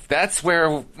life. That's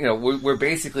where we're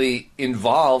basically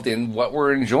involved in what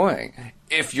we're enjoying.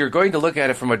 If you're going to look at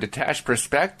it from a detached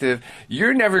perspective,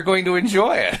 you're never going to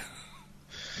enjoy it.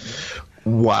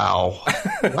 Wow.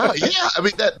 Wow. Yeah. I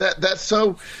mean, that's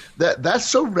so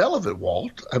relevant,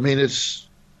 Walt. I mean, it's,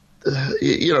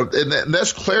 and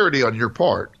that's clarity on your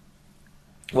part.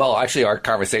 Well, actually, our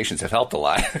conversations have helped a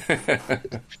lot.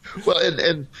 Well,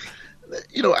 and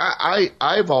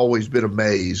I've always been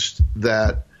amazed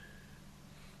that,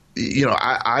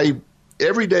 I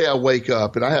every day I wake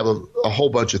up and I have a whole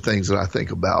bunch of things that I think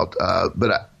about,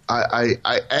 but I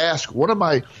ask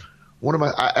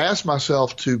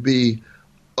myself to be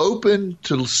open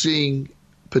to seeing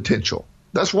potential.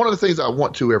 That's one of the things I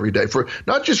want to every day, for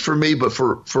not just for me, but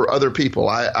for other people.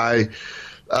 One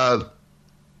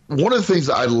of the things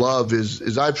that I love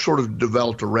is I've sort of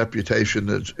developed a reputation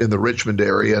in the Richmond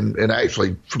area and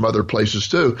actually from other places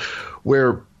too,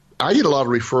 where I get a lot of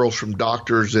referrals from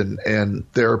doctors and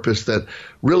therapists that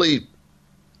really,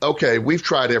 okay, we've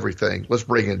tried everything. Let's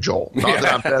bring in Joel.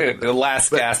 The last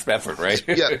gasp effort, right?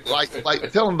 Yeah, like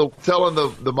telling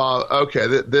the mom, okay,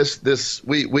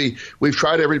 we've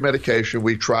tried every medication.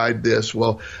 We tried this.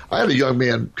 Well, I had a young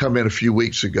man come in a few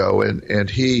weeks ago,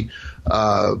 and he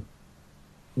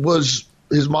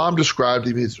his mom described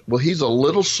him as, he's a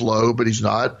little slow, but he's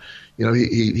not.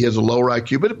 He has a lower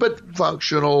IQ, but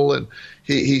functional, and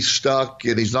he's stuck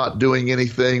and he's not doing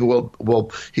anything.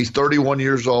 Well, he's 31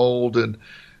 years old, and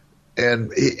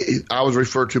I was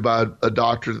referred to by a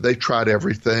doctor that they tried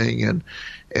everything,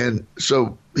 and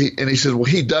so he says, well,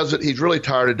 he does it. He's really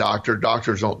tired of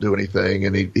doctors don't do anything,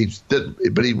 and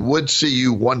but he would see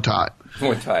you one time.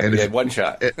 And he had one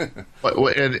shot.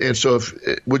 and so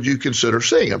would you consider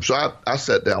seeing him? So I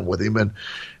sat down with him,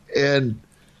 and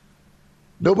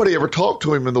nobody ever talked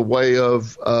to him in the way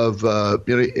of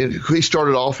he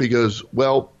started off, he goes,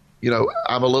 well,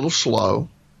 I'm a little slow.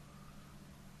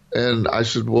 And I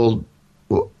said, well,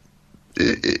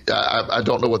 I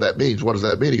don't know what that means. What does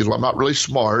that mean? He goes, well, I'm not really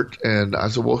smart. And I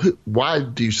said, well, why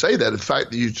do you say that? In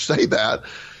fact, that you say that.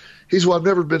 He said, well, I've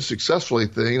never been successful at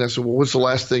anything. And I said, well, what's the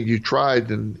last thing you tried?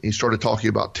 And he started talking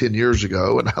about 10 years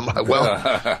ago. And I'm like,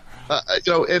 well,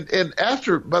 and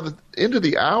after, by the end of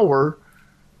the hour,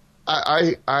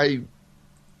 I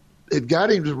it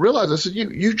got him to realize, I said,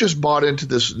 you just bought into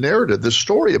this narrative, this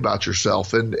story about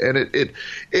yourself. And it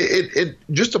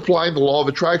just applying the law of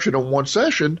attraction in one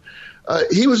session,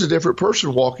 he was a different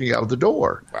person walking out of the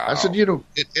door. Wow. I said, he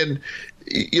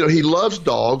loves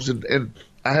dogs, and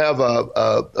I have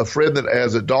a friend that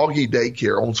has a doggy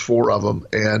daycare, owns 4 of them,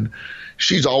 and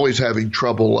she's always having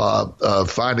trouble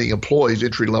finding employees,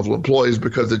 entry-level employees,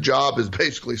 because the job is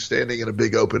basically standing in a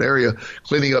big open area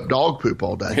cleaning up dog poop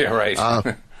all day. Yeah, right.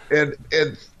 And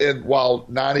while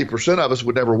 90% of us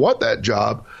would never want that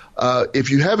job, if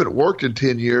you haven't worked in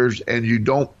 10 years and you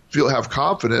don't have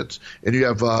confidence and you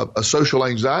have a social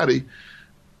anxiety,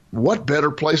 what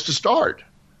better place to start?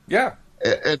 Yeah.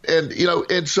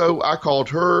 And so I called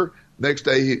her. Next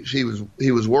day he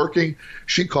was working.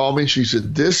 She called me. She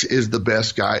said, "This is the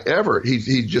best guy ever.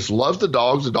 He just loves the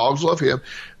dogs. The dogs love him.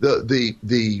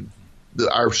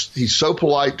 He's so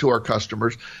polite to our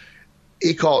customers."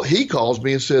 He calls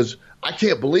me and says, "I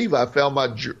can't believe I found my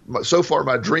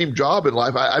dream job in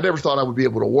life. I never thought I would be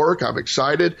able to work. I'm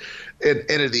excited."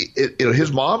 And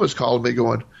his mom is calling me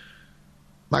going,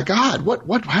 "My God,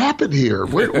 what happened here?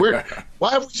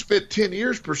 Why have we spent 10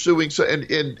 years pursuing so?" I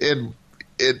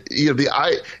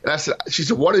said, she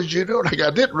said, "What did you do?" And I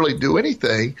didn't really do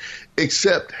anything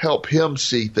except help him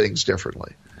see things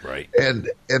differently. Right. And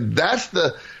that's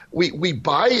we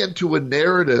buy into a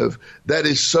narrative that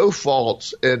is so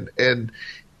false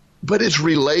but it's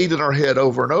relayed in our head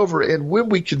over and over. And when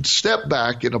we can step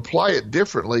back and apply it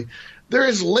differently, there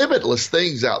is limitless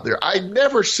things out there. I've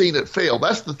never seen it fail.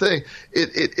 That's the thing.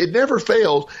 It never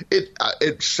fails.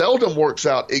 It seldom works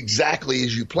out exactly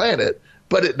as you plan it,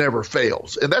 but it never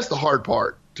fails. And that's the hard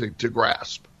part to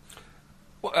grasp.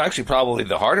 Well, actually, probably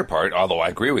the harder part, although I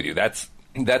agree with you, that's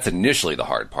initially the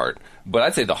hard part. But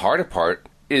I'd say the harder part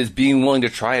is being willing to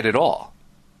try it at all.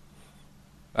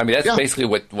 I mean, that's basically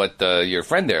what your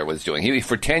friend there was doing.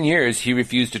 For 10 years, he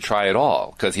refused to try it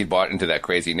all because he bought into that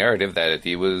crazy narrative that if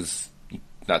he was,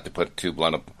 not to put too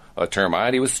blunt a term on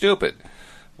it, he was stupid.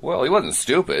 Well, he wasn't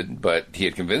stupid, but he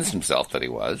had convinced himself that he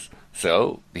was,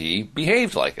 so he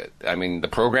behaved like it. I mean, the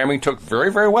programming took very,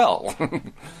 very well.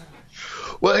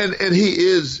 Well, and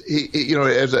he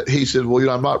said, "Well,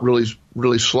 I'm not really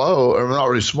slow, or I'm not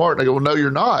really smart." And I go, "Well, no,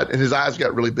 you're not." And his eyes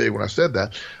got really big when I said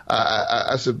that.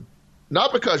 I said,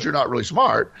 "Not because you're not really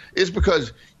smart. It's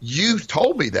because you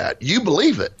told me that. You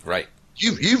believe it. Right.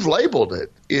 You've labeled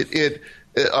it.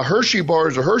 A Hershey bar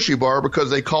is a Hershey bar because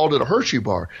they called it a Hershey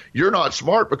bar. You're not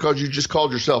smart because you just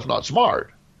called yourself not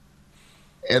smart."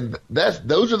 And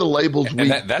those are the labels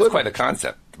that's quite a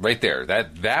concept right there.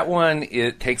 That one,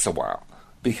 it takes a while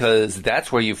because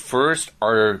that's where you first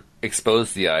are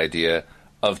exposed to the idea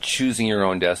of choosing your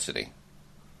own destiny.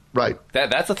 Right.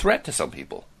 That's a threat to some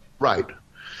people. Right.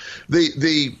 We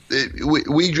use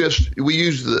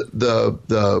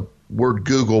the word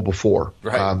Google before,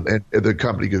 right. And the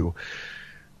company Google.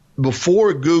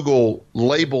 Before Google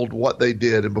labeled what they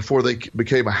did and before they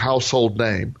became a household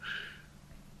name,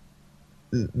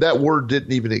 that word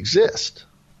didn't even exist.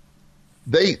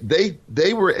 They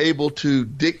were able to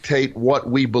dictate what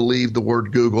we believe the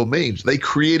word Google means. They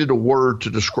created a word to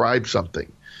describe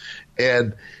something.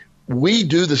 And we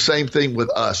do the same thing with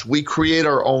us. We create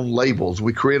our own labels.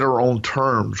 We create our own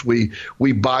terms. We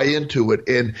buy into it.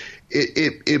 And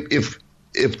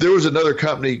if there was another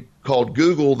company called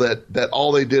Google that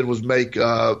all they did was make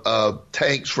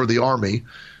tanks for the Army,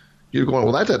 you're going,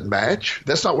 well, that doesn't match.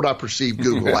 That's not what I perceive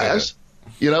Google as.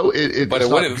 But it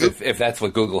would have if that's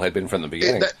what Google had been from the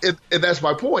beginning. And that's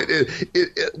my point.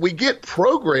 We get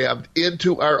programmed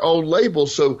into our own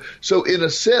labels. So in a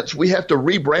sense, we have to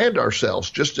rebrand ourselves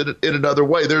just in another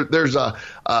way.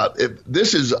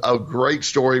 This is a great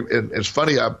story, and it's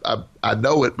funny. I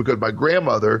know it because my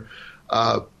grandmother,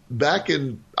 back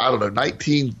in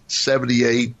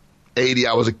 1978, 80,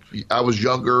 I was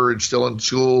younger and still in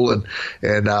school, and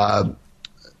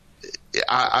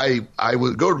I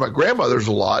would go to my grandmother's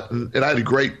a lot, and I had a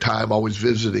great time always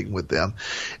visiting with them.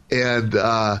 And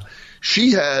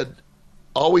she had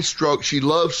always struggled. She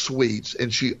loved sweets,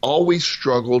 and she always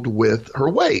struggled with her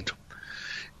weight.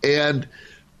 And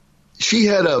she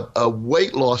had a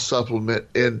weight loss supplement,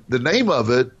 and the name of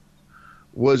it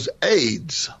was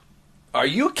AIDS. Are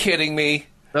you kidding me?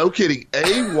 No kidding.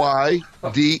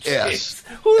 AIDS.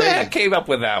 Who the heck came up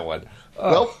with that one?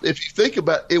 Well, if you think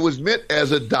about it, it was meant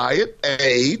as a diet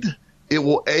aid. It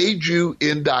will aid you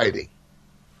in dieting.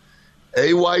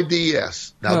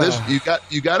 AIDS. Now this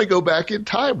you got to go back in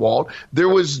time, Walt. There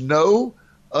was no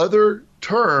other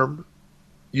term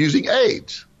using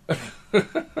AIDS.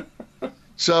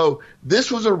 So this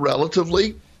was a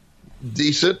relatively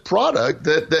decent product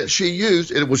that she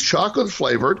used. It was chocolate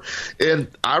flavored, and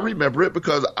I remember it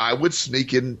because I would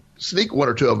sneak one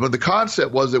or two of them. And the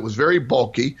concept was it was very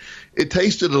bulky. It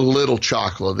tasted a little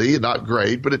chocolatey, not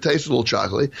great, but it tasted a little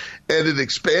chocolatey, and it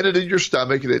expanded in your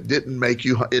stomach, and it didn't make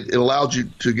you. It allowed you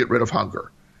to get rid of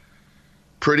hunger.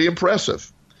 Pretty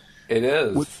impressive. It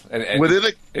is.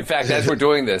 In fact, as we're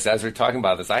doing this, as we're talking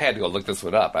about this, I had to go look this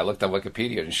one up. I looked on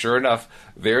Wikipedia, and sure enough,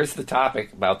 there's the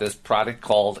topic about this product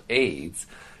called AIDS,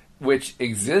 which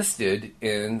existed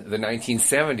in the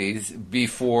 1970s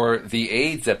before the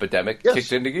AIDS epidemic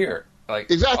kicked into gear.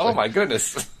 Like, exactly. Oh my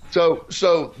goodness.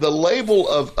 So the label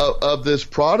of this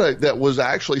product that was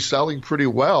actually selling pretty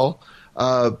well,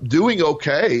 doing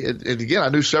okay, and again, I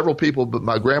knew several people, but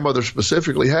my grandmother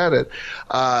specifically had it.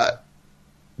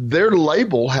 Their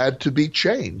label had to be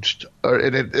changed,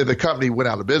 and the company went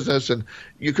out of business, and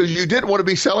because you didn't want to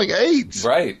be selling AIDS,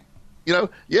 right?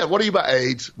 What do you buy?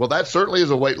 AIDS? Well, that certainly is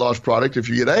a weight loss product. If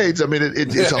you get AIDS, I mean,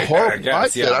 it's a horrible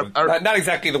mindset. Yeah. Not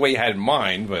exactly the way you had in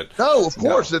mind, but no, of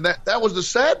course, and that was the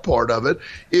sad part of it.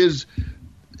 Is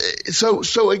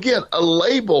so again, a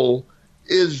label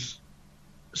is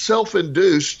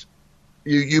self-induced.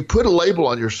 You put a label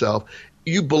on yourself,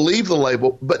 you believe the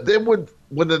label, but then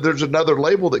when there's another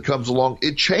label that comes along,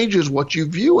 it changes what you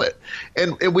view it.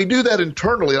 And we do that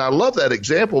internally. And I love that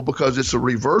example because it's a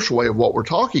reverse way of what we're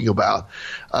talking about.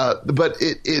 But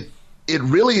it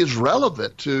really is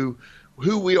relevant to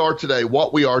who we are today,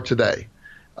 what we are today.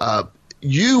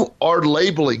 You are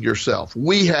labeling yourself.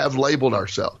 We have labeled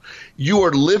ourselves. You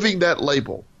are living that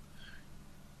label.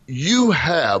 We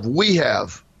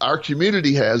have, our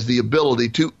community has the ability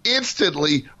to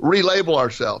instantly relabel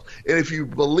ourselves. And if you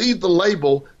believe the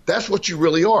label, that's what you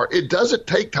really are. It doesn't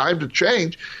take time to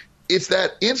change. It's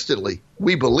that instantly.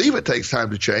 We believe it takes time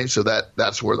to change, so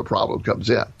that's where the problem comes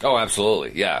in. Oh,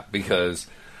 absolutely. Yeah, because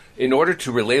in order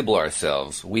to relabel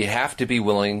ourselves, we have to be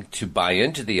willing to buy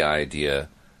into the idea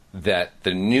that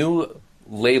the new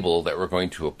label that we're going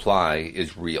to apply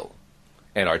is real.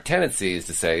 And our tendency is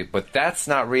to say, but that's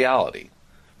not reality.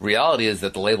 Reality is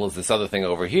that the label is this other thing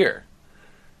over here.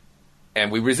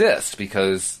 And we resist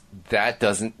because that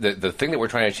doesn't, the thing that we're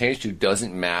trying to change to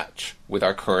doesn't match with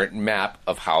our current map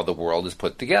of how the world is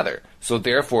put together. So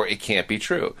therefore, it can't be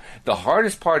true. The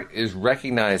hardest part is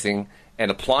recognizing and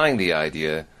applying the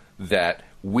idea that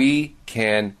we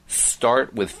can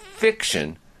start with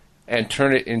fiction and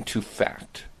turn it into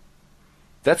fact.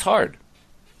 That's hard.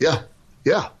 Yeah.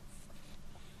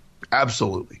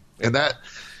 Absolutely. And that,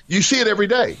 you see it every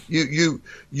day. You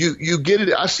get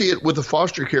it. I see it with the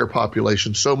foster care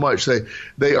population so much.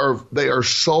 They are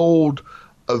sold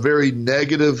a very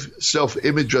negative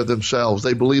self-image of themselves.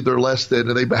 They believe they're less than,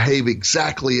 and they behave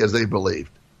exactly as they believe.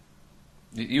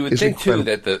 You would think too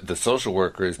that the social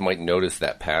workers might notice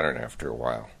that pattern after a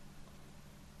while.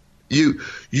 You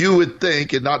would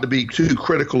think, and not to be too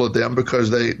critical of them because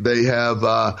they have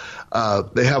a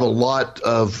lot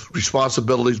of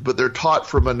responsibilities, but they're taught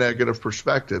from a negative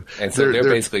perspective, and so they're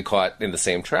basically caught in the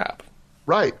same trap.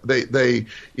 Right. The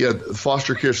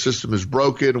foster care system is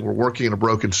broken. We're working in a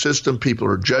broken system. People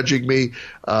are judging me.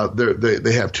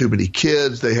 They have too many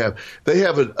kids. They have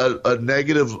a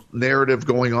negative narrative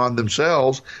going on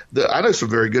themselves. I know some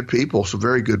very good people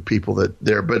that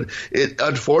there, but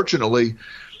unfortunately,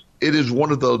 it is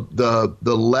one of the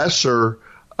lesser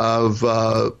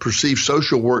of perceived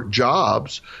social work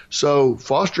jobs. So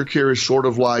foster care is sort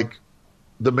of like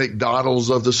the McDonald's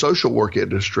of the social work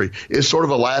industry. It's sort of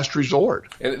a last resort.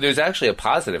 And there's actually a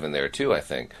positive in there, too, I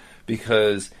think,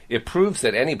 because it proves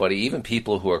that anybody, even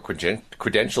people who are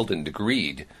credentialed and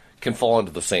degreed, can fall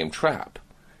into the same trap.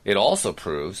 It also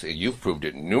proves, and you've proved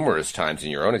it numerous times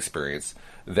in your own experience,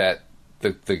 that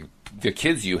the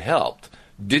kids you helped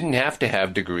didn't have to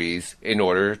have degrees in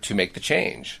order to make the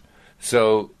change.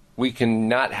 So we can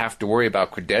not have to worry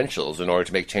about credentials in order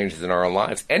to make changes in our own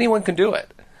lives. Anyone can do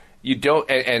it. You don't,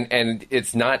 and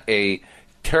it's not a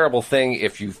terrible thing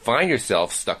if you find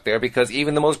yourself stuck there, because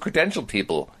even the most credentialed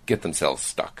people get themselves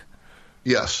stuck.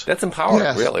 Yes. That's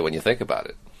empowering, really, when you think about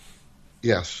it.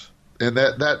 Yes. And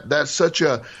that's such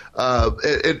a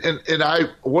and I,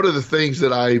 one of the things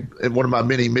that and one of my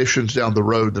many missions down the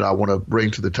road that I want to bring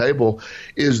to the table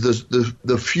is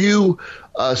the few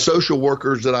social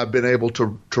workers that I've been able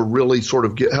to really sort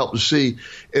of help to see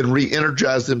and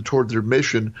re-energize them toward their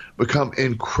mission become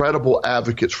incredible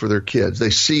advocates for their kids. They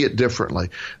see it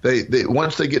differently. They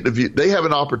once they get to view, they have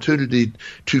an opportunity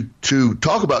to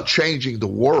talk about changing the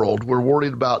world. We're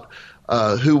worried about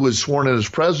who was sworn in as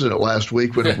president last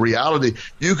week, when in reality,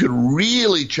 you could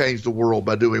really change the world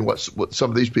by doing what some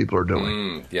of these people are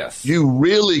doing. Yes. You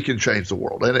really can change the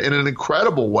world, and in an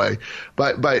incredible way,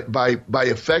 by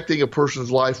affecting a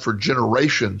person's life for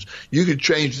generations. You could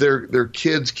change their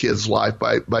kids' life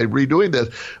by redoing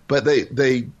this. But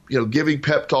they giving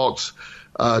pep talks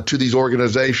to these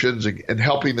organizations and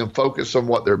helping them focus on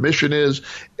what their mission is,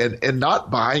 and not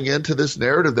buying into this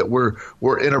narrative that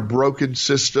we're in a broken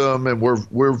system and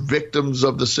we're victims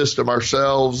of the system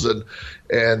ourselves,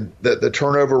 and that the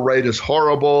turnover rate is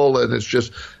horrible. And it's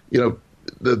just,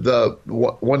 the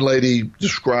one lady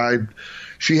described,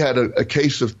 she had a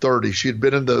case of 30. She had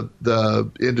been in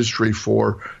the industry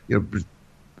for,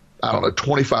 I don't know,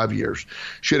 25 years.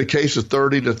 She had a case of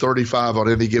 30 to 35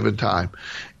 on any given time.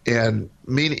 And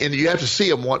you have to see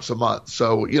them once a month.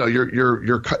 So,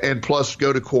 you're and plus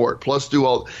go to court, plus do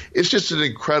all. It's just an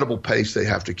incredible pace they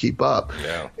have to keep up.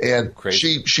 Yeah. And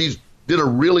crazy. she did a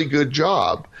really good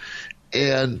job.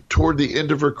 And toward the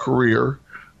end of her career,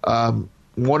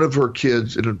 one of her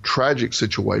kids in a tragic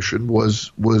situation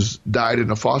was died in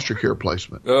a foster care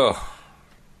placement. Oh,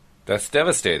 that's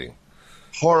devastating.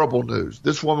 Horrible news.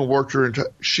 This woman worked her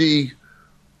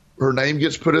name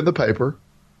gets put in the paper.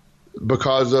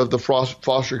 Because of the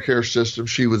foster care system,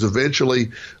 she was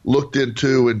eventually looked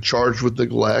into and charged with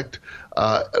neglect.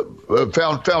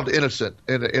 Found innocent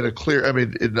in a clear.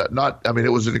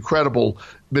 It was an incredible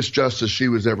misjustice. She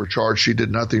was ever charged. She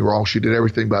did nothing wrong. She did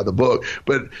everything by the book.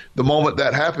 But the moment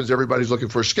that happens, everybody's looking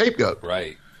for a scapegoat.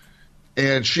 Right.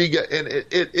 And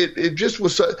it just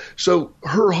was so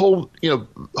her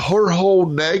whole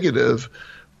negative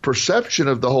perception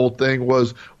of the whole thing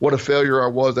was what a failure I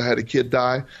was. I had a kid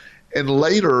die. And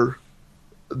later,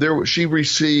 she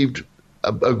received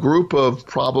a group of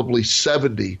probably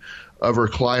 70 of her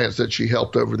clients that she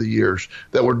helped over the years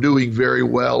that were doing very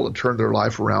well and turned their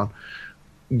life around,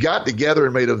 got together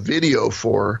and made a video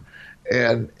for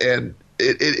her, and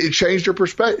it changed her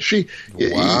perspective.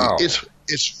 Wow.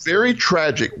 It's very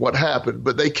tragic what happened,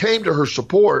 but they came to her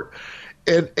support.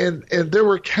 And there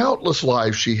were countless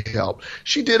lives she helped.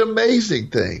 She did amazing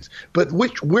things. But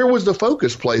where was the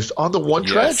focus placed? On the one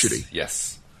tragedy.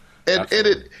 Yes.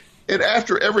 And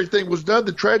after everything was done,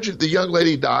 the young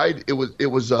lady died. It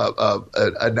was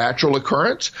a natural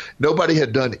occurrence. Nobody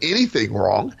had done anything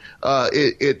wrong.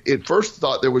 It first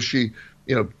thought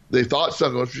they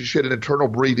thought she had an internal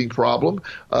breathing problem.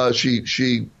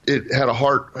 She had a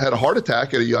heart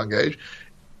attack at a young age.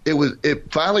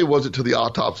 It finally wasn't till the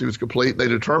autopsy was complete. They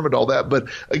determined all that. But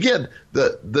again,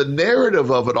 the narrative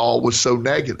of it all was so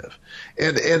negative.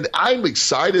 And I'm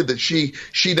excited that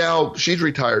she's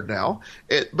retired now,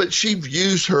 but she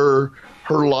views her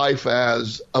life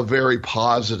as a very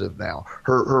positive now,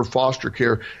 her foster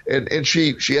care. And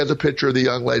she has a picture of the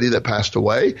young lady that passed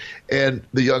away, and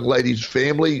the young lady's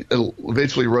family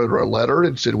eventually wrote her a letter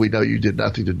and said, "We know you did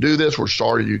nothing to do this. We're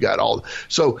sorry you got all."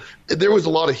 So there was a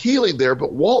lot of healing there,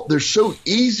 but Walt, it's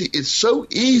so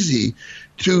easy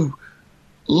to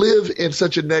live in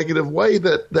such a negative way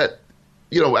that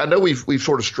I know we've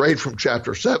sort of strayed from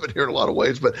chapter 7 here in a lot of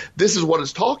ways, but this is what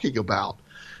it's talking about.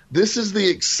 This is the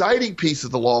exciting piece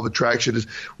of the law of attraction is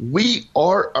we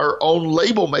are our own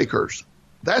label makers.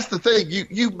 That's the thing.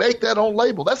 You make that own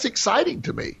label. That's exciting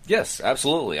to me. Yes,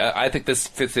 absolutely. I think this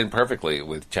fits in perfectly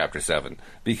with Chapter 7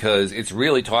 because it's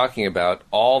really talking about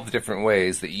all the different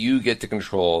ways that you get to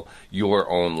control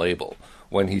your own label.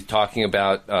 When he's talking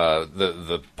about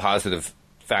the positive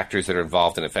factors that are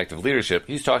involved in effective leadership,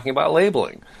 he's talking about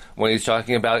labeling. When he's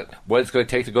talking about what it's going to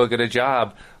take to go get a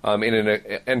job in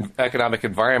an economic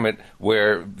environment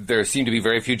where there seem to be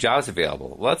very few jobs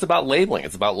available. Well, that's about labeling.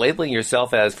 It's about labeling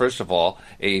yourself as, first of all,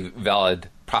 a valid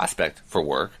prospect for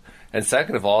work. And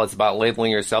second of all, it's about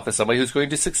labeling yourself as somebody who's going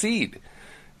to succeed.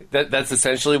 That's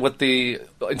essentially what the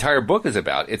entire book is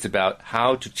about. It's about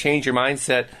how to change your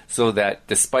mindset so that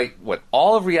despite what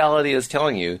all of reality is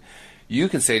telling you, you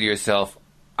can say to yourself,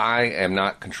 I am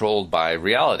not controlled by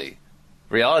reality.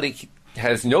 Reality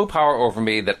has no power over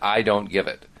me that I don't give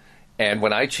it. And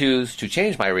when I choose to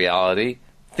change my reality,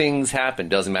 things happen.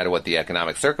 Doesn't matter what the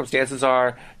economic circumstances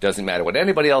are. Doesn't matter what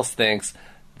anybody else thinks.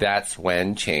 That's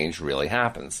when change really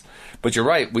happens. But you're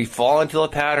right. We fall into a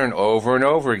pattern over and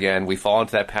over again. We fall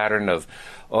into that pattern of,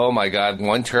 oh, my God,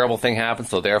 one terrible thing happens,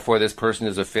 so therefore this person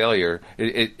is a failure.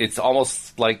 It's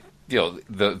almost like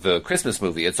the Christmas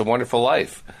movie, It's a Wonderful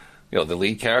Life. The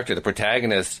lead character, the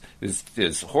protagonist,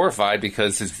 is horrified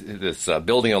because this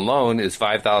building alone is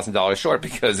 $5,000 short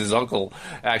because his uncle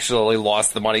actually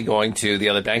lost the money going to the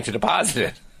other bank to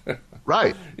deposit it.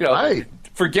 Right. Right.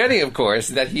 Forgetting, of course,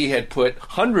 that he had put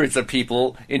hundreds of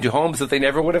people into homes that they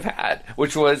never would have had,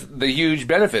 which was the huge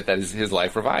benefit that his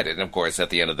life provided. And, of course, at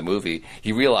the end of the movie,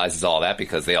 he realizes all that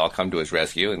because they all come to his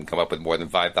rescue and come up with more than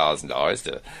 $5,000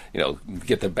 to,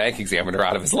 get the bank examiner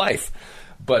out of his life.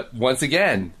 But once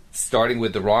again, starting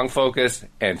with the wrong focus,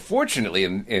 and fortunately,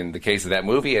 in the case of that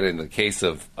movie and in the case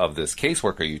of this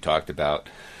caseworker you talked about,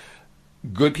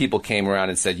 good people came around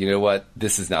and said, you know what,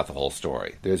 this is not the whole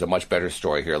story. There's a much better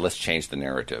story here. Let's change the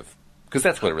narrative. Because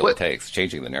that's what it really takes,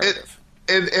 changing the narrative.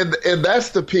 And that's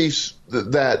the piece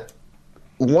that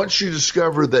once you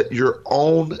discover that your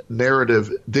own narrative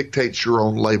dictates your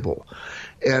own label,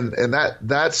 and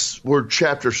that's where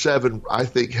Chapter 7, I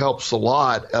think, helps a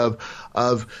lot of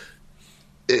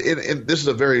and this is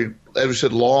a very as we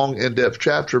said, long, in-depth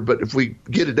chapter. But if we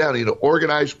get it down,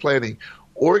 organized planning,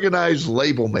 organized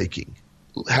label making,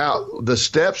 how the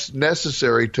steps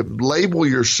necessary to label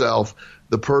yourself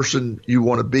the person you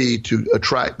want to be to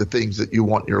attract the things that you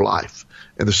want in your life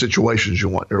and the situations you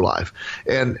want in your life.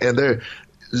 And there's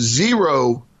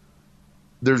zero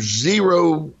there's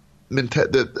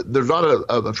not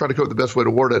I'm trying to come up with the best way to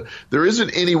word it. There isn't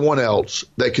anyone else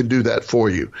that can do that for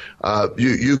you.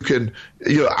 You can,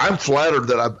 I'm flattered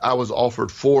that I was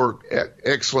offered 4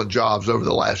 excellent jobs over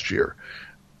the last year,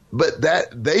 but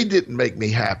that they didn't make me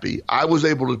happy. I was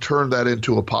able to turn that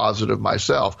into a positive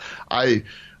myself. I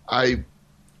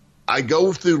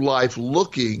go through life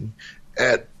looking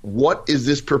at what is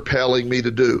this propelling me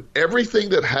to do. Everything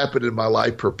that happened in my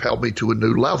life propelled me to a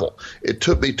new level. It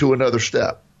took me to another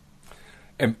step.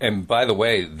 And by the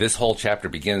way, this whole chapter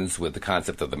begins with the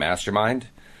concept of the mastermind.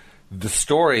 The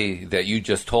story that you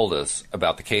just told us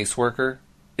about the caseworker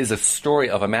is a story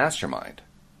of a mastermind.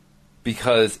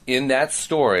 Because in that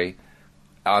story,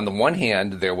 on the one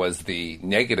hand, there was the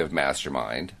negative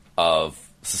mastermind of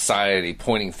society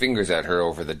pointing fingers at her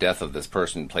over the death of this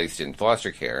person placed in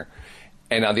foster care.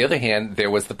 And on the other hand, there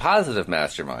was the positive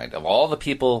mastermind of all the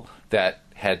people that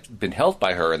had been helped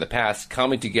by her in the past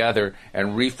coming together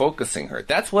and refocusing her.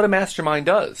 That's what a mastermind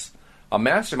does. A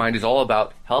mastermind is all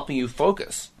about helping you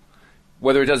focus.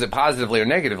 Whether it does it positively or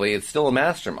negatively, it's still a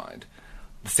mastermind.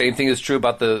 The same thing is true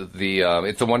about the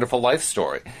It's a Wonderful Life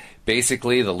story.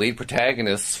 Basically, the lead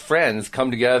protagonist's friends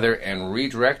come together and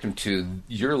redirect him to,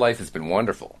 your life has been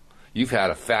wonderful. You've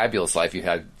had a fabulous life. You've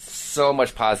had so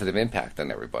much positive impact on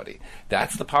everybody.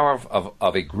 That's the power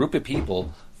of a group of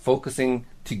people focusing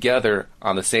together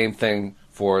on the same thing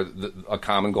for a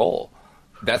common goal.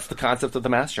 That's the concept of the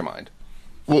mastermind.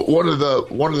 Well,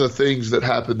 one of the things that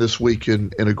happened this week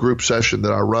in a group session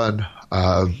that I run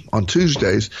on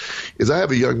Tuesdays is I have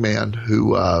a young man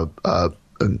who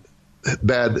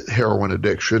bad heroin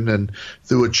addiction, and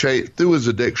through his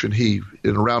addiction, he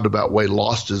in a roundabout way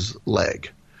lost his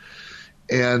leg,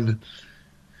 and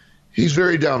he's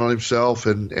very down on himself.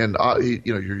 And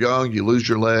you're young, you lose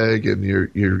your leg, and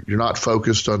you're not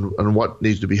focused on what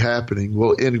needs to be happening.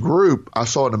 Well, in group, I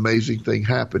saw an amazing thing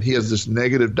happen. He has this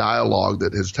negative dialogue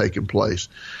that has taken place,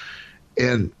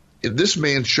 and this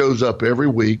man shows up every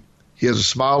week. He has a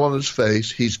smile on his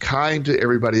face. He's kind to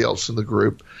everybody else in the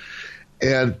group,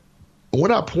 and when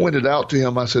I pointed out to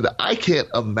him, I said, I can't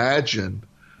imagine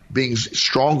being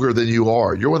stronger than you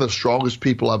are. You're one of the strongest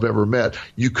people I've ever met.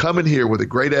 You come in here with a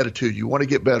great attitude. You want to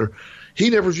get better. He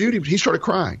never viewed him. He started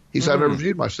crying. He said, I've never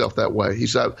viewed myself that way. He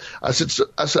said, I said,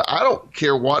 I don't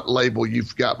care what label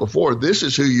you've got before. This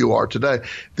is who you are today.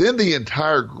 Then the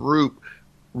entire group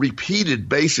repeated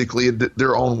basically in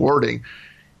their own wording.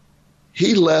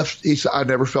 He left. He said, I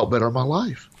never felt better in my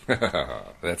life.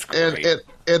 That's great.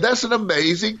 And that's an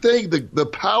amazing thing. The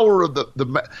power of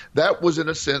that was in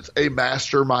a sense a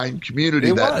mastermind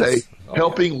community day,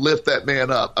 helping lift that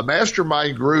man up. A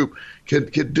mastermind group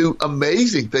can do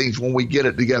amazing things when we get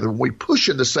it together. When we push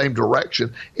in the same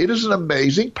direction, it is an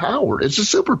amazing power. It's a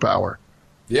superpower.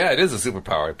 Yeah, it is a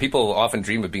superpower. People often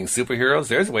dream of being superheroes.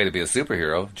 There's a way to be a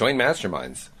superhero. Join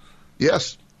masterminds.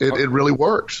 Yes. It really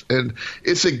works, and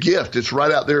it's a gift. It's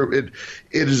right out there. It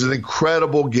is an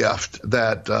incredible gift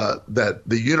that the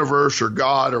universe or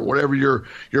God or whatever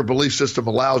your belief system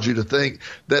allows you to think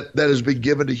that has been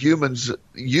given to humans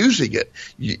using it.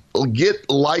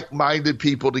 Get like-minded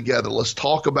people together. Let's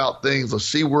talk about things. Let's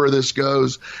see where this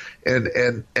goes,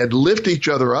 and lift each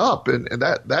other up. And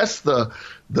that's the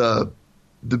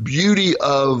beauty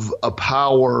of a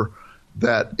power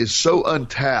that is so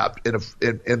untapped,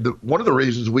 and one of the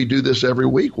reasons we do this every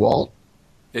week, Walt.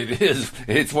 It is.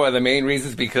 It's one of the main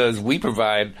reasons, because we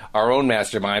provide our own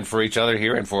mastermind for each other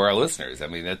here and for our listeners. I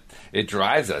mean, it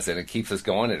drives us and it keeps us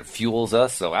going and it fuels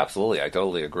us. So absolutely, I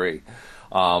totally agree.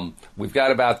 We've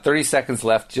got about 30 seconds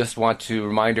left. Just want to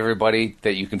remind everybody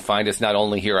that you can find us not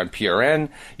only here on PRN,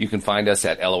 you can find us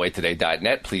at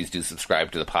loatoday.net. Please do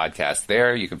subscribe to the podcast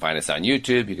there. You can find us on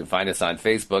YouTube. You can find us on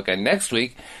Facebook. And next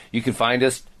week, you can find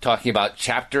us talking about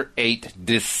Chapter 8,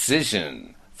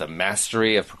 Decision, the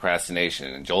Mastery of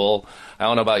Procrastination. And Joel, I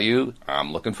don't know about you,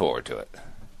 I'm looking forward to it.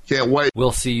 Can't wait.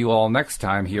 We'll see you all next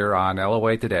time here on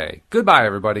LOA Today. Goodbye,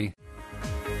 everybody.